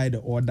modify the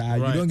order. Right.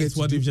 You don't get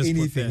to do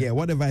anything. Yeah,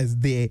 whatever is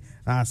there,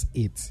 that's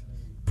it.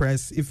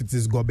 Press, if it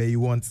is gobe you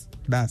want,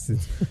 that's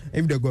it.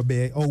 If the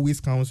gobe always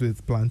comes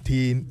with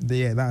plantain,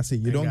 that's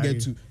it. You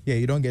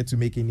don't get to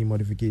make any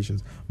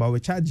modifications. But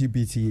with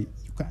ChatGPT,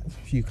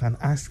 you can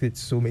ask it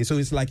so many. So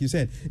it's like you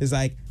said, it's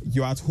like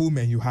you're at home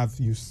and you have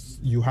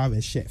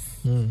a chef.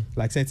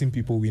 Like certain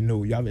people we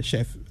know, you have a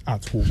chef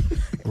at home,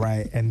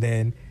 right? And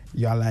then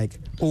you're like,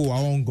 oh,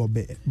 I won't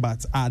gobe,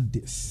 but add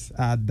this,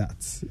 add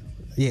that.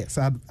 Yes,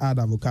 add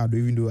avocado,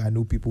 even though I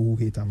know people who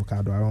hate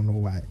avocado. I don't know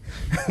why.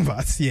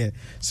 But yeah.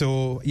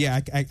 So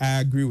yeah, I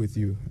agree with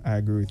you.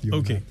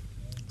 Okay.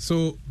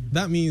 So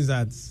that means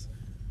that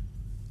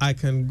I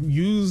can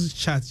use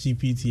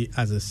ChatGPT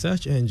as a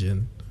search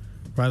engine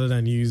rather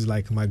than use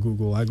like my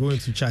Google. I go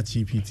into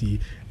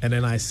ChatGPT and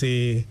then I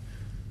say,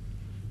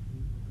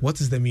 what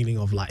is the meaning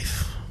of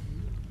life?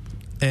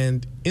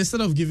 And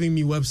instead of giving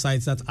me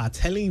websites that are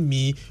telling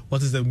me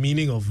what is the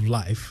meaning of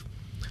life,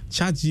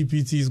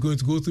 ChatGPT is going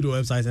to go through the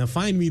website and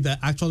find me the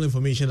actual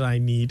information that I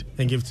need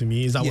and give to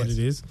me. Is that what it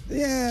is?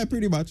 Yeah,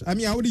 pretty much. I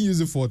mean, I wouldn't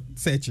use it for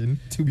searching,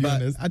 to be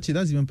honest. Actually,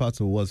 that's even part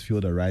of what's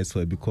fueled the rise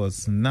for it,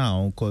 because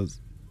now,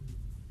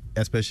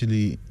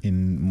 especially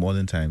in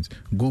modern times,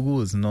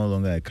 Google is no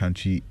longer a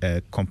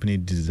company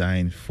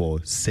designed for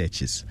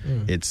searches.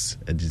 It's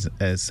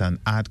an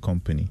ad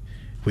company,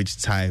 which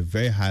tie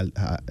very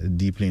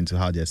deeply into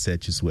how their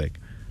searches work.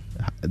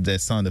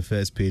 There's some of the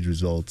first page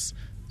results.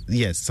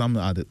 Yes, some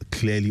are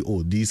clearly,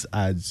 these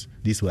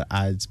were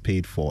ads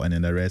paid for, and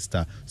then the rest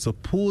are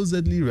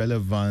supposedly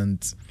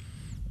relevant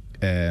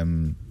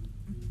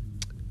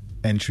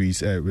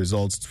entries,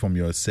 results from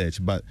your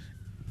search. But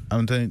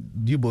I'm telling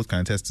you, both can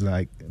attest,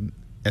 like,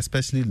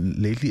 especially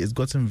lately, it's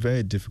gotten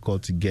very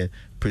difficult to get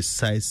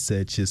precise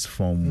searches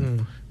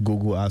from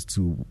Google as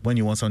to when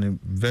you want something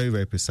very,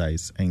 very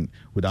precise and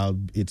without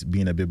it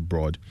being a bit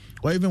broad,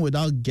 or even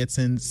without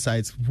getting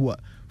sites who are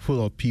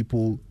full of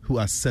people who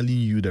are selling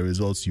you the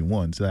results you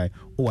want. Like,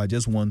 oh, I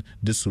just want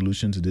this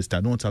solution to this.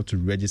 I don't want to have to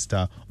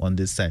register on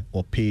this site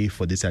or pay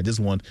for this. I just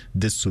want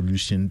this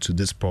solution to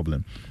this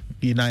problem.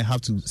 You know, I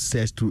have to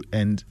search through,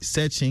 and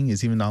searching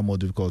is even now more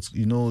difficult.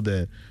 You know,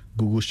 the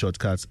Google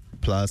shortcuts,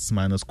 plus,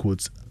 minus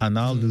quotes, are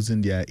now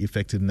losing their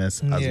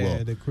effectiveness as well.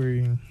 Yeah, the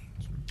querying.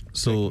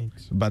 So,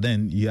 techniques. But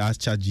then you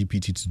ask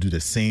ChatGPT to do the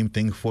same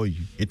thing for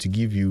you. It to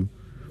give you,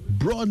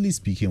 broadly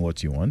speaking,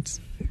 what you want,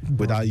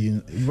 without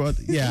you.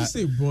 You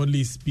say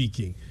broadly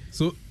speaking.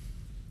 So,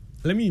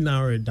 let me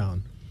narrow it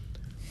down.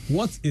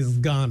 What is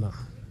Ghana?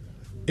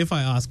 If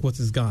I ask what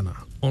is Ghana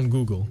on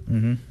Google,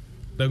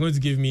 they're going to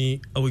give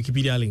me a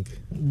Wikipedia link.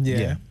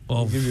 Yeah.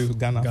 Of give you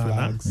Ghana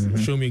flags.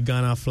 Show me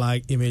Ghana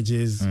flag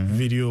images,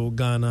 video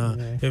Ghana.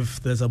 Yeah.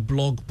 If there's a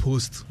blog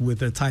post with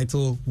the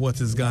title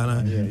 "What is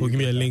Ghana," will give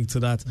me a link to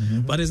that.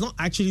 But it's not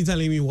actually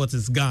telling me what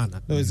is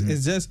Ghana. No,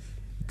 it's just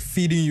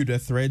feeding you the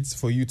threads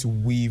for you to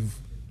weave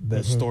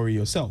the story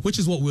yourself, which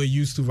is what we're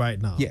used to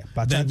right now. Yeah,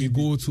 but then we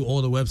go to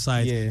all the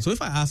websites. Yeah. So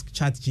if I ask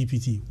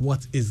ChatGPT,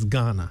 what is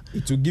Ghana?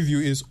 It will give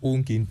you its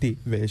own Kente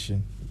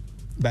version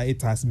that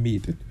it has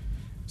made.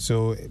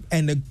 So,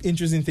 and the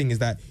interesting thing is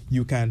that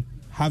you can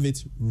have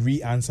it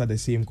re-answer the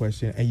same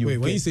question. And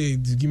when you say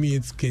give me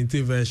its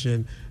Kente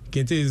version,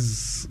 Kente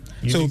is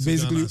so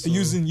basically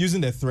Ghana,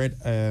 using the thread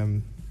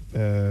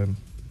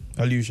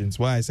allusions.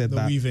 Why I said the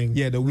that, weaving,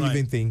 the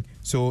weaving thing.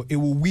 So it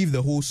will weave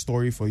the whole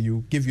story for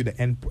you, give you the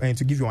end, and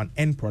to give you an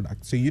end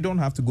product. So you don't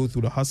have to go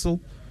through the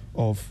hustle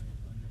of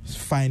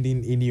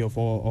finding any of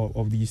all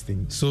of these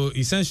things. So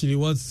essentially,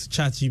 what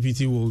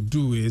ChatGPT will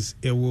do is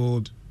it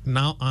will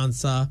now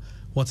answer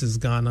what is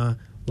Ghana.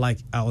 Like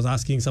I was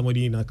asking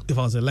somebody if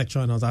I was a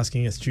lecturer and I was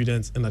asking a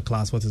student in a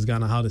class what is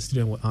Ghana, how the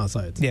student would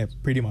answer it. Yeah,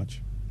 pretty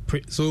much.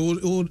 So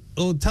it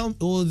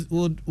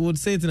would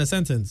say it in a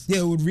sentence. Yeah,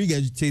 it would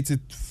regurgitate it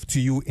to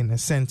you in a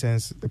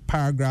sentence, a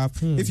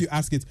paragraph. If you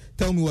ask it,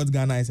 tell me what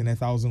Ghana is in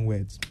 1,000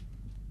 words.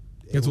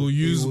 It will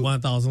use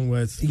 1,000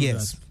 words.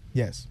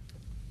 Yes.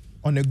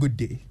 On a good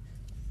day.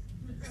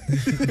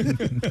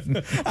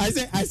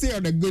 I say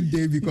on a good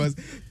day because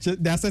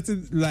there are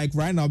certain, like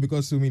right now,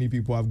 because so many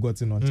people have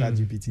gotten on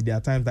ChatGPT, there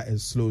are times that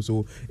it's slow,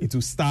 so it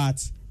will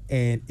start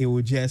and it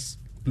will just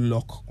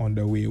block on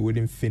the way. It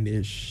wouldn't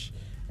finish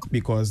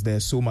because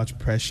there's so much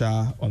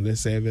pressure on the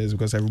servers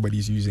because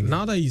everybody's using it.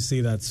 Now that you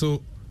say that,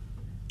 so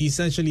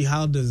essentially,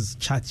 how does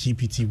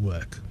ChatGPT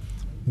work?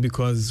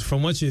 Because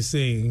from what you're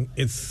saying,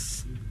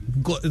 it's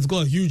got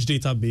a huge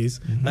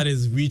database that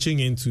is reaching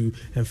into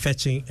and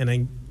fetching and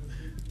then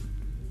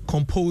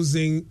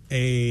composing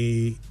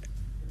a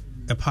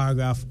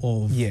paragraph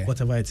of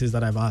whatever it is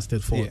that I've asked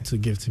it for to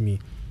give to me.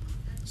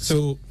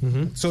 So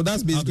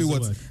that's basically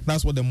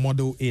that's what the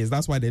model is.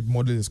 That's why the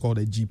model is called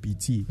a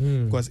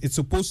GPT, because it's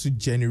supposed to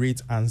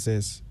generate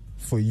answers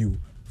for you,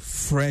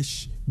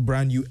 fresh,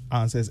 brand new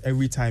answers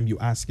every time you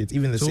ask it.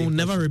 Even the same. So it will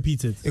never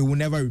repeat it. It will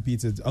never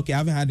repeat it. Okay, I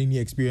haven't had any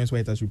experience where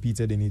it has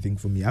repeated anything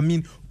for me. I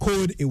mean,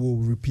 code, it will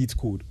repeat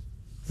code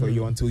for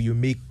you until you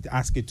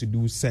ask it to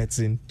do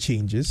certain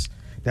changes.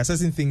 There are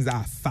certain things that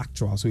are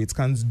factual, so it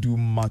can't do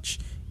much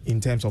in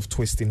terms of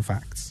twisting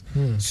facts.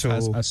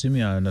 So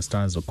assuming I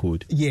understand the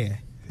code. Yeah.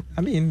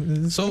 I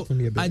mean, so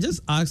I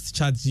just asked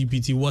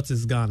ChatGPT what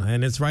is Ghana,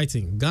 and it's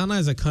writing. Ghana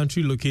is a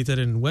country located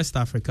in West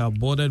Africa,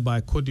 bordered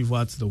by Cote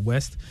d'Ivoire to the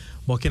west,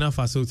 Burkina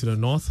Faso to the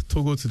north,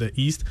 Togo to the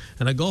east,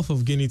 and the Gulf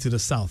of Guinea to the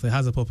south. It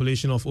has a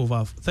population of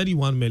over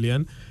 31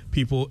 million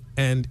people,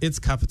 and its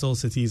capital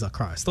city is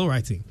Accra. Still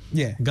writing.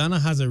 Yeah. Ghana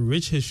has a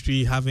rich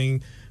history,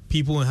 having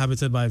people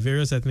inhabited by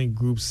various ethnic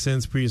groups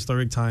since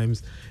prehistoric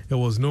times. It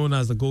was known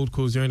as the Gold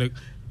Coast during the...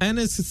 And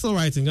it's still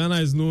writing. Ghana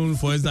is known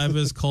for its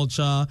diverse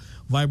culture,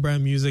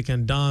 vibrant music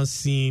and dance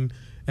scene,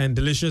 and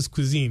delicious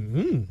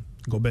cuisine.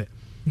 Go back.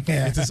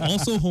 It is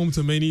also home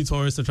to many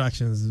tourist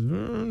attractions,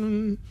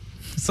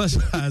 such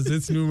as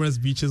its numerous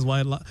beaches,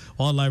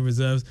 wildlife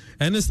reserves.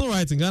 And it's still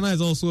writing. Ghana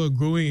is also a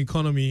growing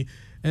economy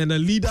and a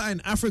leader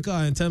in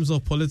Africa in terms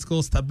of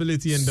political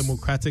stability and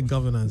democratic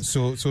governance.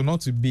 So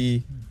not to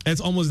be... It's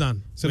almost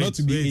done. So not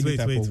to be any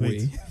type of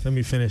way. Let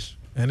me finish.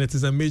 And it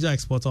is a major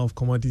exporter of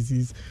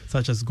commodities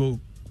such as gold,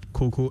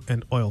 cocoa,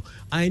 and oil.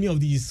 Are any of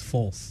these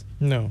false?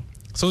 No.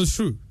 So it's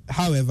true.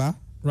 However,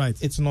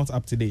 right, it's not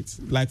up to date.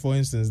 Like, for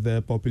instance,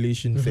 the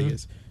population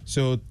figures.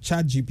 So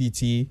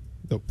ChatGPT,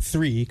 the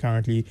 3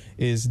 currently,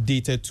 is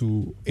dated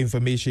to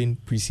information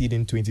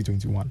preceding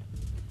 2021.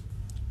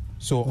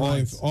 So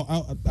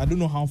I don't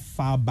know how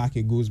far back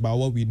it goes, but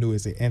what we know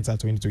is it enter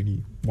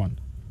 2021.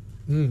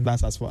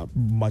 That's as far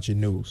much it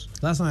knows.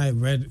 Last time I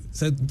read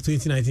said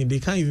 2019. They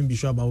can't even be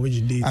sure about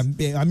which date. I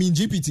mean,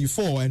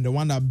 GPT-4 and the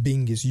one that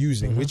Bing is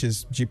using, which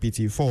is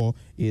GPT-4,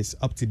 is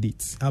up to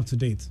date. Up to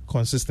date.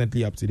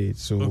 Consistently up to date.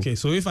 So okay,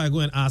 so if I go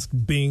and ask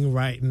Bing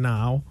right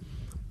now,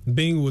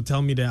 Bing will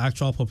tell me the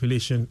actual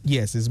population.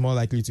 Yes, it's more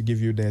likely to give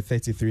you the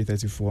 33,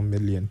 34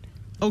 million.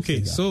 Okay,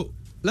 figure. So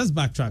let's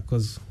backtrack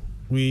because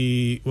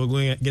we're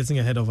getting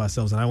ahead of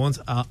ourselves, and I want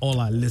all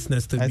our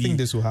listeners to I think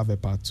this will have a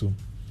part 2.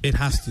 It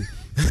has to.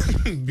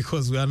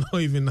 Because we are not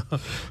even...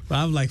 We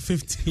have like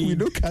 15. We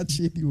don't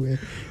catch anywhere.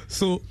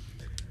 So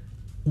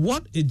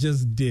what it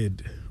just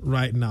did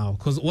right now,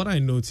 because what I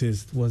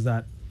noticed was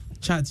that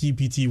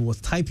ChatGPT was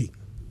typing.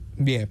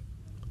 Yeah.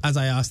 As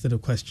I asked it a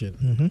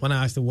question. When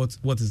I asked it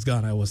what is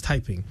Ghana, I was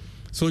typing.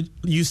 So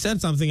you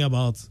said something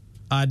about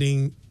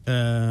adding...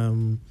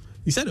 you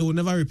said it would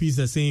never repeat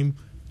the same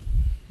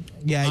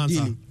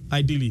answer.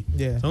 Ideally.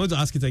 Yeah. So I'm going to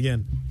ask it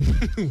again.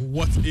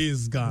 What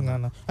is Ghana?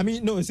 No. I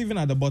mean, no, it's even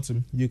at the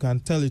bottom. You can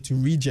tell it to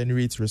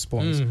regenerate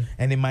response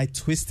and it might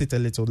twist it a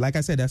little. Like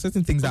I said, there are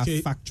certain things that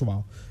are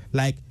factual.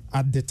 Like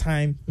at the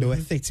time, there were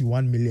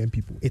 31 million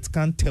people. It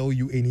can't tell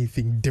you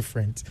anything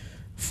different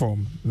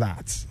from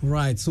that.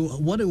 Right. So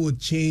what it would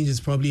change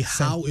is probably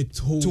how it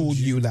told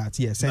you that.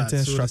 Yeah.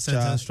 Sentence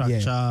structure.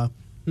 Yeah.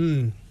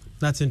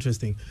 That's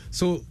interesting.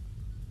 So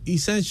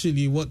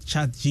essentially what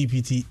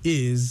ChatGPT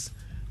is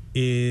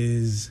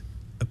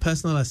a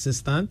personal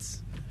assistant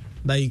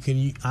that you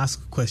can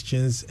ask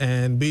questions,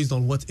 and based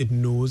on what it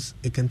knows,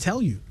 it can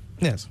tell you.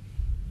 Yes.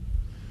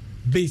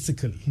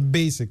 Basically.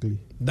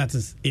 That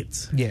is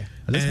it. Yeah.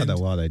 I just had a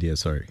wild idea,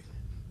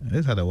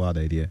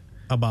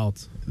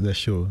 About the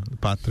show,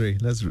 part 3.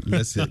 Let's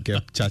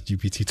get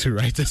ChatGPT to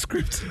write a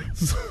script.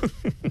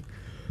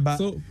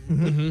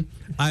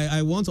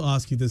 I want to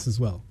ask you this as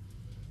well.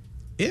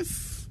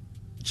 If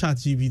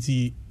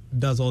ChatGPT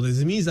does all this,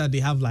 it means that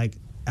they have like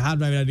a hard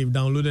drive that they've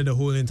downloaded the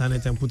whole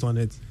internet and put on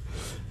it.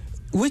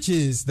 Which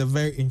is the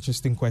very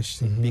interesting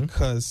question,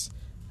 because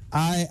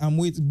I am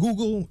with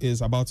Google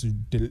is about to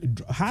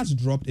has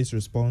dropped its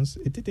response.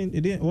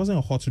 It wasn't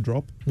a hot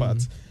drop,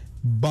 but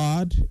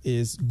Bard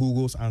is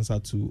Google's answer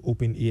to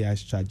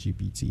OpenAI's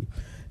ChatGPT.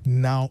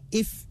 Now,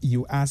 if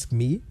you ask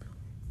me,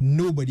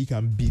 nobody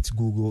can beat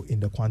Google in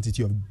the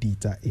quantity of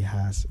data it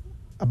has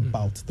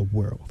about the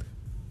world.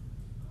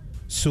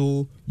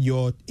 So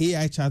your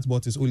AI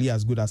chatbot is only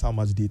as good as how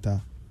much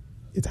data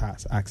it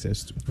has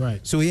access to.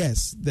 Right. So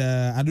yes,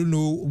 I don't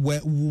know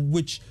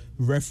which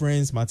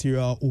reference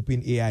material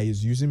OpenAI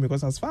is using,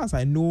 because as far as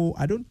I know,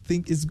 I don't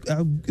think is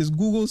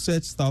Google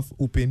search stuff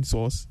open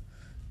source.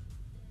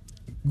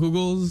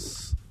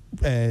 Google's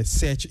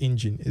search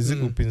engine, is it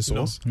open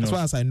source? No. As far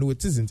as I know,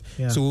 it isn't.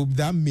 Yeah. So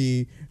that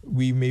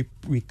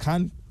we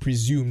can't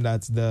presume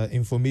that the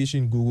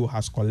information Google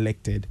has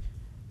collected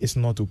is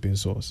not open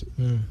source,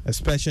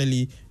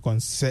 especially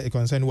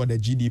concern what the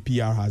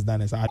GDPR has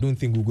done. I don't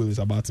think Google is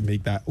about to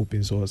make that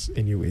open source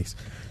anyways.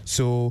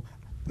 So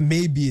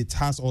maybe it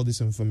has all this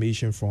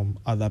information from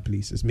other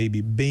places,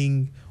 maybe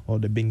Bing or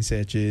the Bing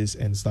searches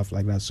and stuff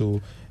like that.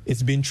 So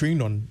it's been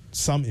trained on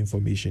some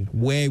information.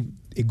 Where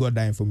it got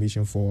that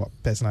information for,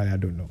 personally, I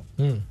don't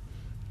know.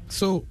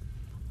 So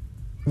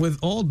with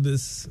all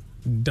this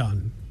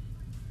done,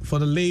 for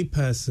the lay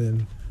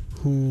person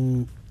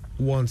who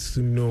wants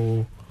to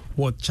know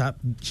what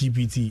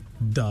ChatGPT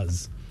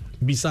does,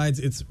 besides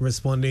it's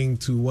responding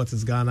to what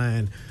is Ghana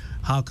and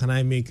how can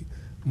I make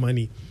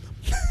money.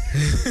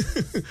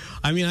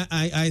 I mean,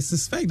 I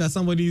suspect that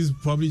somebody is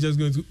probably just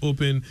going to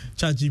open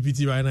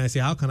ChatGPT right now and say,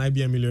 how can I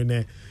be a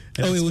millionaire?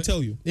 And it will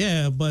tell you.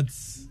 Yeah, but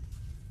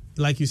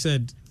like you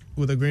said,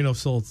 with a grain of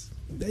salt.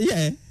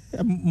 Yeah,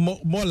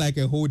 more like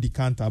a whole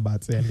decanter,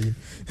 but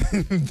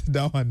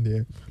that one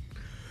there.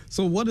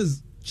 So what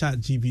does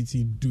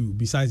ChatGPT do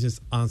besides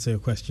just answer your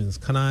questions?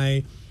 Can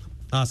I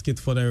ask it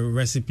for the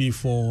recipe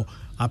for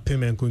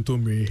apim and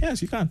kontomire?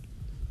 Yes, you can.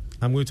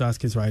 I'm going to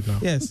ask it right now.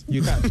 Yes,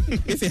 you can.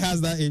 If it has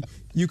that,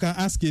 you can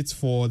ask it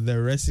for the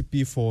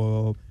recipe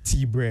for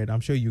tea bread. I'm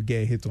sure you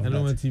get a hit on that. I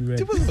don't want tea bread.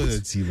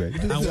 Tea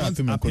bread. I want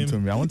apim and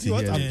kontomire. I want to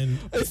hear.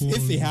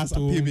 If it has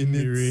apim in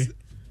it,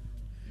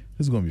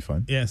 this is going to be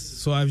fun. Yes.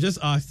 So I've just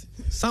asked.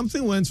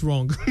 Something went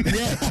wrong.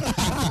 Yeah.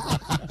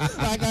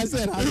 Like I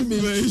said,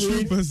 the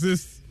issue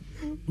persists.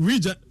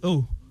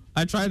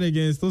 I tried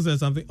again. It still said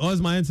something. Or it's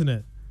my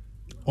internet.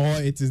 Or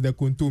it is the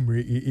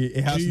kontomire.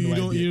 It has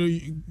no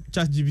idea.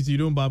 ChatGPT, you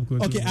don't bab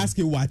kontomire. Okay, ask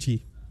it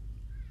wachi.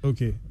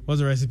 Okay, what's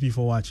the recipe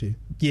for wachi?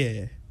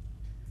 Yeah.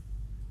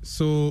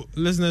 So,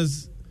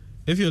 listeners,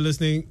 if you're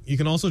listening, you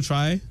can also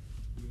try.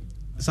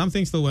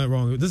 Something still went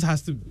wrong. This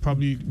has to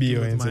probably be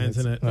your my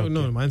internet. Okay.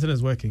 No, my internet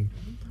is working.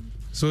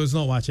 So it's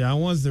not wachi. I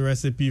want the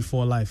recipe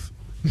for life.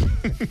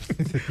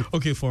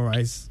 Okay, for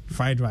rice.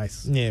 Fried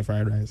rice. Yeah,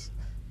 fried rice.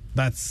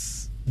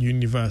 That's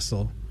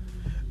universal.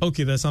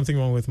 Okay, there's something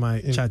wrong with my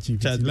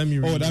ChatGPT. Let me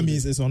read. That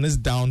means it's on its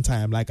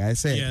downtime, like I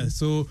said. Yeah,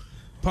 so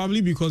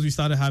probably because we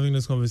started having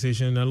this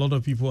conversation, a lot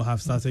of people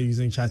have started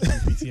using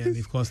ChatGPT and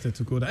they've caused it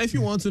to go down. If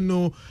you want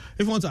to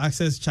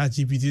access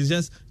ChatGPT, it's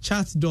just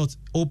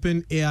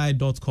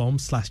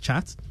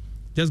chat.openai.com/chat.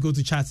 Just go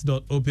to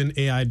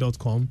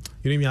chat.openai.com. You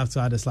don't even have to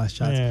add a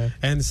 /chat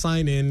and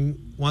sign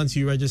in. Once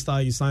you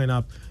register, you sign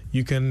up,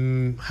 you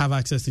can have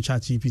access to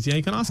ChatGPT and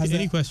you can ask it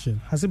any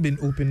question. Has it been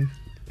open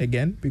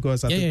again?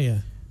 Because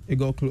it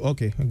got closed.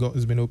 Okay,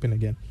 it's been open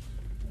again.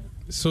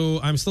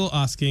 So I'm still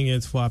asking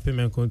it for Apim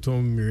and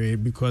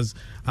Kontomire because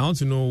I want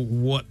to know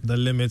what the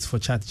limits for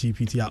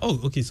ChatGPT are.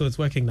 Oh, okay, so it's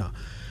working now.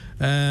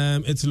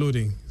 It's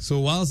loading. So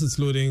whilst it's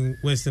loading,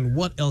 Winston,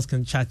 what else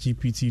can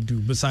ChatGPT do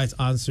besides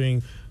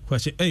answering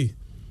questions? Hey,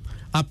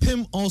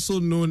 Apim, also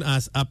known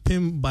as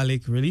Apim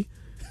Balik, really?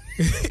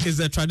 Is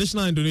a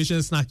traditional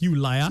Indonesian snack, you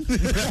liar.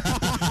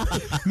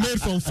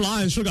 Made from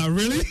flour and sugar,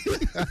 really?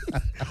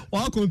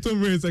 While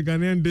kontomire is a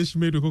Ghanaian dish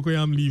made with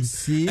cocoyam leaves.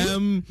 See?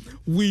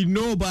 We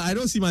know, but I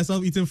don't see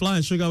myself eating flour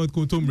and sugar with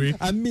kontomire.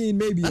 I mean,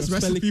 maybe that's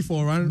recipe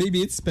for one.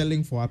 Maybe its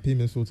spelling for Apim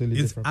is totally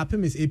different.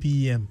 Apim is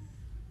APEM.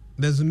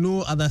 There's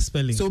no other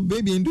spelling. So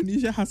maybe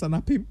Indonesia has an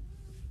Apim.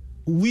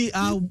 We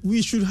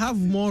should have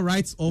more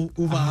rights over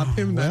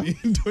Apim than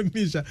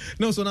Indonesia.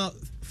 No, so now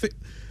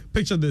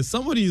picture this.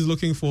 Somebody is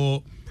looking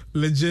for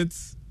legit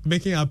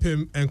making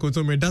Apim and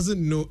kontomire,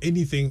 doesn't know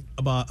anything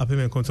about Apim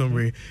and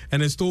kontomire,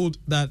 and is told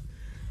that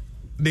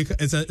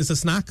it's a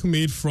snack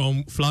made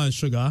from flour and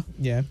sugar.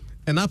 Yeah.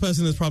 And that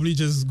person is probably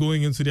just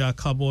going into their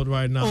cupboard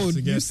right now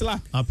to get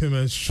Apim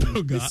and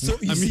sugar. So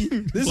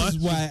this is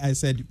why I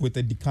said with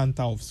a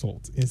decanter of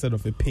salt instead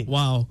of a pink.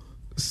 Wow.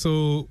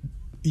 So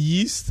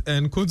yeast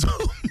and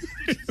kontomire.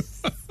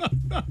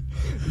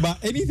 But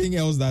anything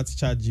else that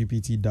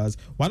ChatGPT does,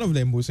 one of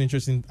the most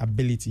interesting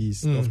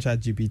abilities of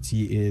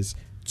ChatGPT is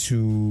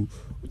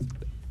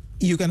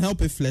you can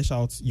help it flesh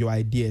out your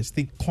ideas,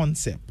 think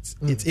concepts.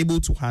 It's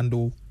able to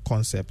handle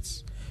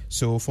concepts.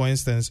 So, for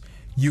instance,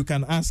 you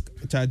can ask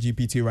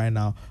ChatGPT right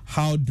now,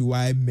 how do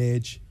I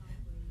merge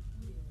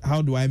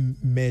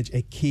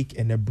a cake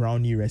and a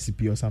brownie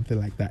recipe or something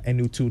like that,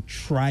 and it will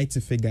try to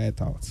figure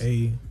it out.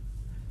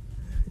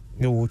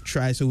 It will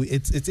try. So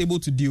it's able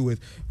to deal with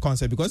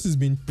concept because it's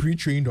been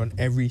pre-trained on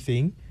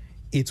everything.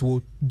 It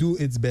will do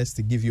its best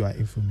to give you our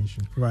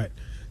information. Right.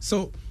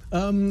 So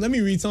let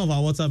me read some of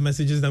our WhatsApp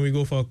messages, then we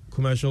go for a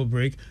commercial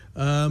break.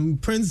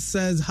 Prince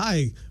says,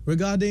 hi,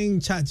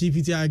 regarding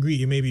ChatGPT, I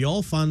agree. It may be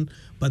all fun,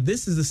 but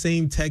this is the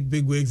same tech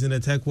bigwigs in the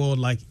tech world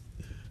like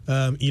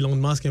Elon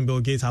Musk and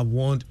Bill Gates have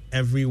warned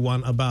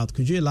everyone about.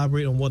 Could you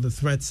elaborate on what the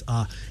threats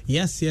are?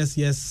 Yes.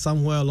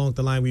 Somewhere along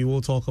the line, we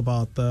will talk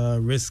about the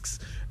risks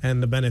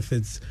and the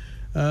benefits.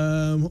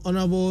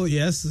 Honorable,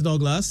 yes,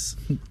 Douglas,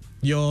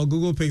 your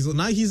Google Pixel,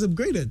 now he's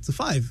upgraded to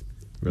 5.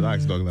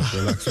 Relax, Douglas.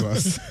 Relax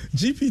first.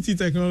 GPT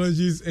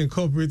Technologies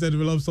Incorporated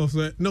developed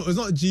software. No, it's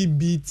not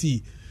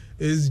GBT.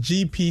 It's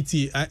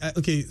GPT.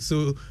 Okay,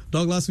 so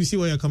Douglas, we see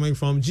where you're coming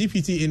from.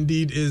 GPT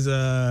indeed is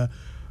a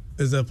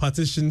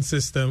partition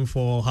system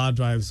for hard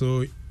drives.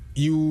 So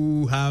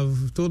you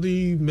have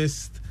totally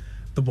missed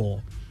the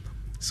ball.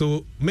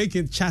 So make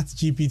it Chat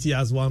GPT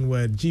as one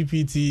word.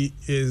 GPT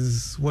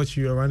is what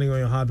you are running on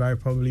your hard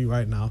drive probably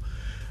right now.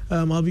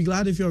 I'll be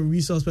glad if you're a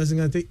resource person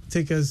can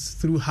take us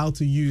through how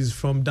to use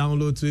from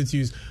download to its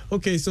use.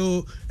 Okay,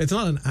 so it's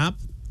not an app.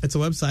 It's a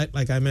website,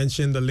 like I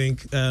mentioned, the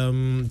link,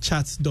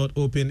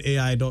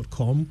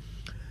 chat.openai.com.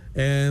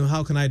 And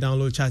how can I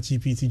download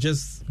ChatGPT?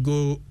 Just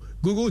go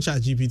Google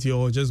ChatGPT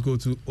or just go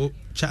to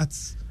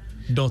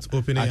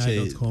chats.openai.com.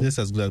 Actually, this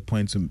is a good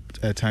point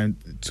time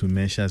to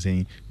mention,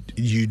 saying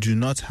you do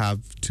not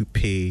have to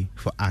pay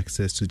for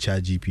access to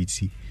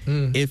ChatGPT.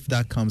 If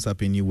that comes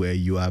up anywhere,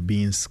 you are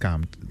being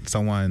scammed.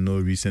 Someone I know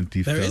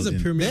recently There's a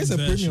premium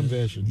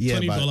version. Yeah,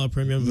 $20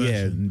 premium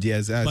version. Yeah,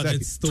 exactly. But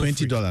it's still $20,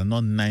 free.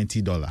 not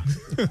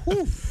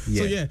 $90.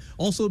 So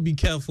also be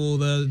careful.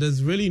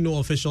 There's really no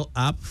official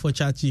app for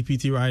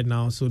ChatGPT right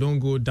now, so don't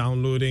go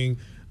downloading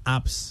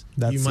apps.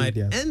 You might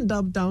end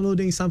up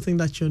downloading something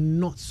that you're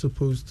not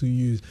supposed to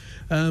use.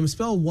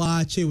 Spell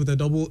Wache with a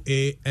double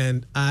A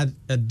and add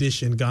a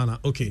dish in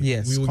Ghana. Okay,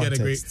 yes, we will get a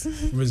great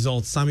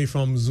result. Sami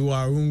from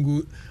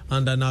Zuarungu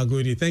under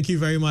Nagodi. Thank you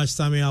very much,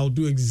 Sami. I'll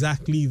do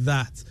exactly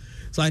that.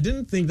 So I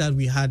didn't think that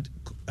we had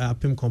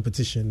PIM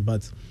competition,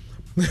 but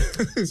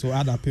so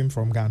add a PIM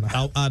from Ghana.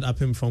 I'll add a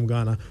PIM from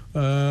Ghana.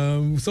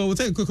 So we'll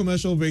take a quick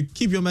commercial break.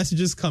 Keep your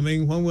messages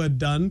coming. When we're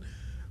done,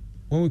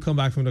 when we come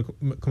back from the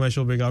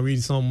commercial break, I'll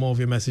read some more of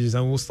your messages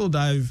and we'll still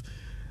dive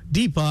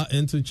deeper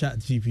into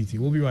ChatGPT.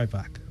 We'll be right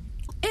back.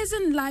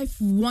 Isn't life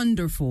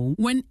wonderful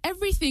when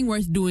everything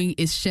worth doing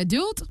is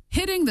scheduled?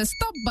 Hitting the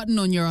stop button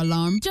on your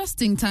alarm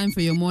just in time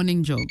for your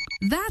morning jog.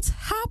 That's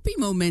happy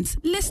moments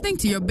listening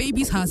to your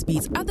baby's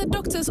heartbeat at the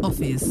doctor's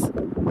office.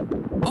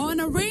 Or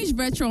an arranged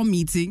virtual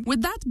meeting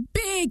with that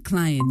big big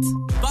client.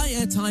 Buy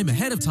airtime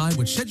ahead of time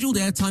with scheduled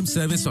airtime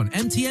service on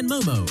MTN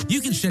Momo. You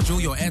can schedule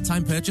your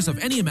airtime purchase of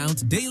any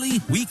amount daily,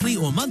 weekly,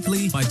 or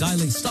monthly by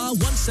dialing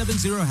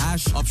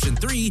 *170# option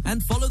 3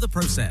 and follow the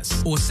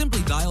process. Or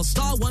simply dial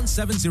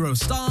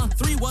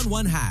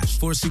 *170*311#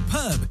 for a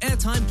superb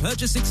airtime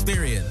purchase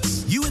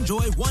experience. You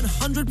enjoy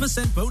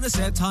 100% bonus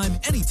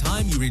airtime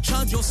anytime you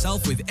recharge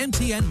yourself with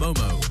MTN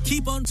Momo.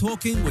 Keep on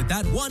talking with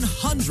that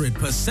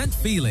 100%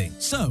 feeling.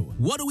 So,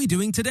 what are we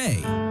doing today?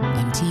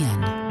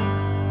 MTN.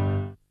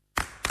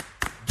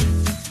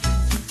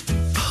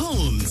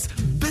 Homes,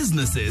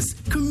 businesses,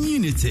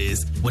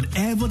 communities,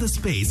 whatever the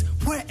space,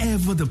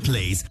 wherever the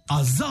place,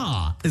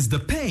 Azar is the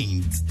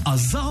paint.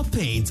 Azar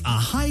paints are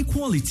high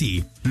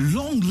quality,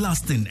 long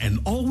lasting, and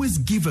always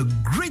give a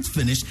great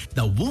finish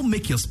that will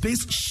make your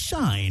space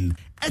shine.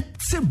 At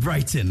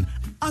Brighton,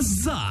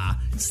 Azar,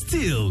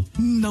 still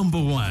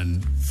number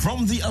one.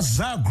 From the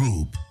Azar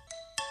Group.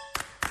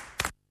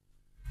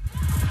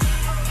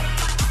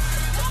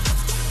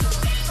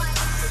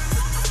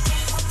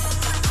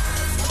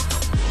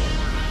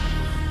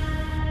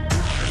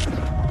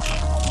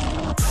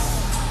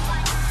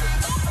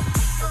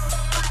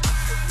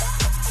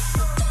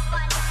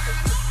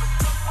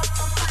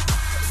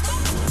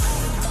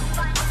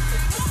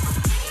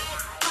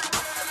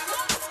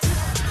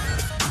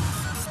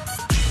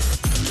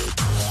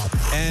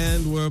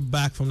 We're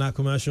back from that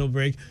commercial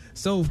break.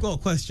 So we've got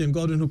a question.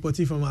 Gordon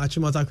Hupoti from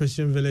Achimota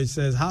Christian Village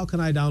says, how can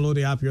I download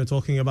the app you're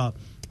talking about?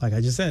 Like I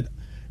just said,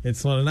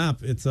 it's not an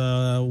app. It's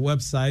a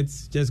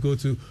website. Just go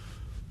to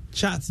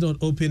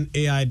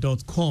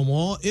chats.openai.com,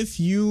 or if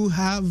you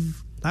have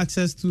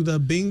access to the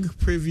Bing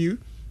preview,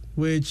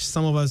 which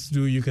some of us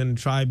do, you can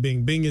try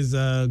Bing. Bing is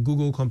a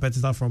Google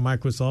competitor from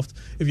Microsoft.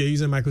 If you're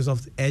using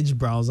Microsoft Edge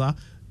browser,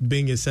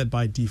 Bing is set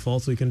by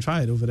default, so you can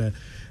try it over there.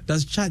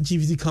 Does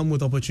ChatGPT come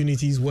with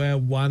opportunities where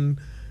one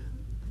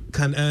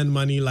can earn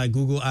money like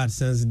Google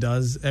AdSense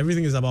does?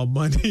 Everything is about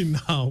money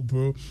now,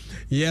 bro.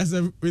 Yes,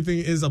 everything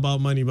is about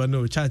money, but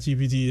no,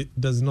 ChatGPT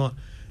does not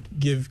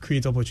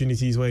create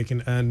opportunities where you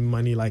can earn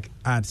money like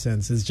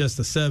AdSense. It's just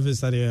a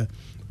service that they're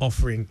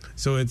offering.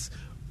 So it's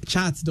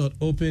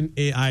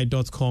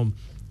chats.openai.com.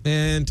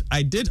 And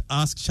I did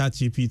ask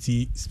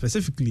ChatGPT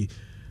specifically,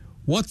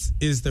 what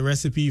is the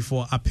recipe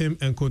for apim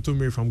and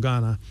kontomire from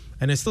Ghana?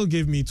 And it still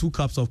gave me 2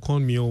 cups of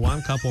cornmeal,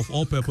 1 cup of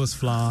all-purpose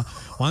flour,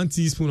 1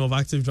 teaspoon of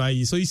active dry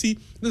yeast. So you see,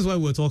 this is why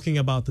we're talking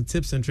about the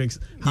tips and tricks,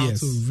 how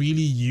to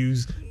really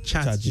use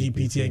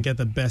ChatGPT and get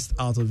the best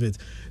out of it.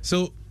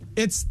 So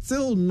it's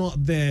still not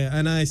there.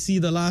 And I see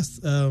the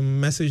last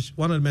message,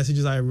 one of the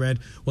messages I read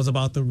was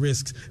about the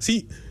risks.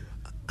 See,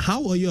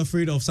 how are you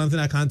afraid of something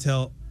I can't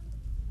tell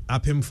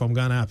apim from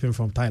Ghana, apim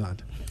from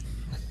Thailand?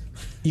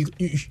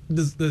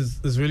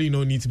 There's really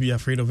no need to be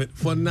afraid of it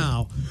for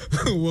now.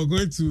 We're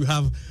going to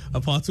have a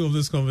part 2 of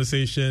this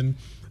conversation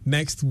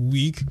next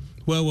week,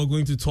 where we're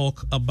going to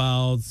talk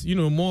about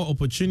more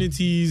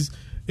opportunities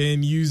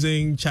in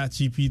using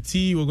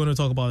ChatGPT. We're going to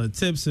talk about the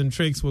tips and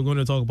tricks. We're going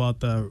to talk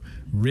about the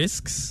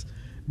risks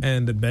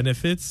and the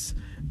benefits,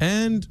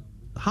 and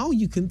how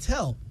you can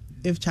tell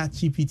if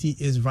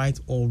ChatGPT is right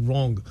or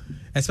wrong,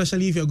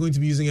 especially if you're going to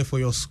be using it for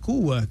your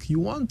schoolwork. You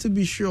want to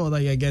be sure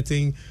that you're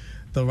getting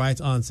the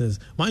right answers.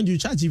 Mind you,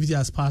 ChatGPT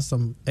has passed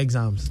some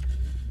exams.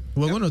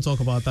 We're going to talk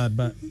about that,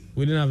 but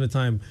we didn't have the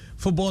time.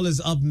 Football is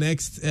up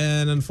next,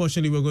 and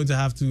unfortunately, we're going to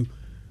have to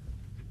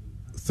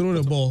throw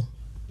the ball.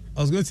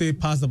 I was going to say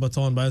pass the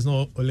baton, but it's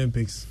not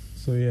Olympics.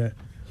 So, yeah,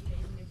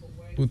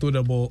 we'll throw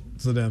the ball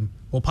to them.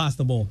 We'll pass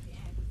the ball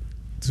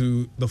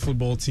to the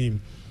football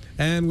team.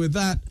 And with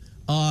that,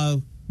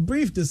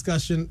 brief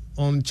discussion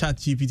on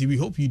ChatGPT. We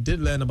hope you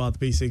did learn about the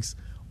basics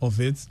of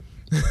it.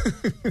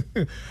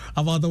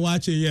 About the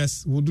watcher,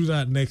 yes, we'll do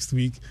that next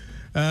week.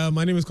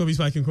 My name is Kobe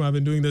Spiking. I've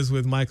been doing this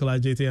with Michael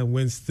Ajete and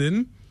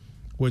Winston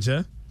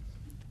Witcher.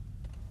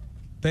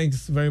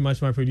 Thanks very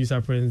much, my producer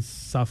Prince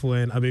Safo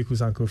and Abeku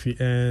Sankofi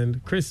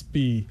and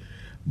Crispy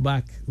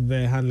back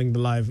there handling the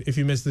live. If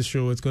you missed the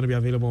show, it's going to be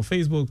available on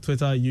Facebook,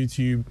 Twitter,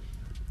 YouTube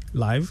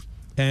live,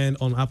 and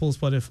on Apple,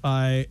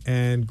 Spotify,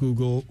 and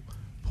Google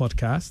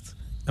Podcast,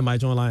 and my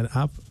John Line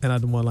app and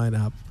Adam Online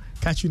app.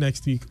 Catch you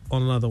next week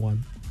on another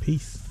one.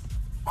 Peace.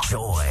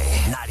 Joy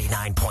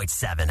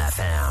 99.7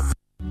 FM.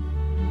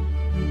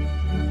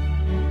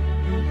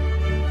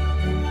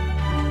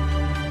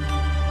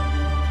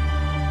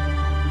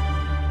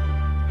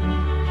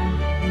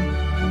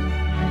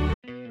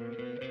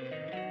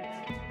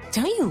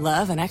 Don't you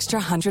love an extra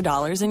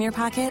 $100 in your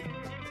pocket?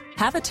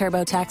 Have a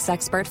TurboTax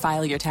expert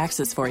file your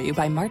taxes for you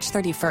by March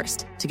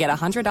 31st to get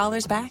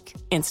 $100 back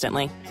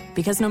instantly.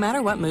 Because no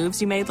matter what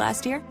moves you made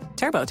last year,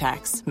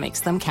 TurboTax makes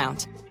them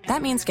count.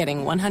 That means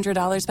getting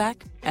 $100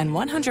 back and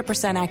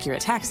 100%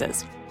 accurate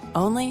taxes,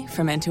 only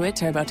from Intuit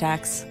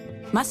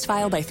TurboTax. Must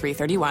file by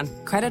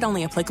 3/31. Credit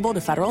only applicable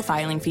to federal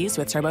filing fees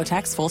with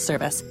TurboTax full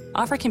service.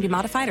 Offer can be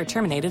modified or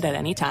terminated at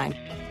any time.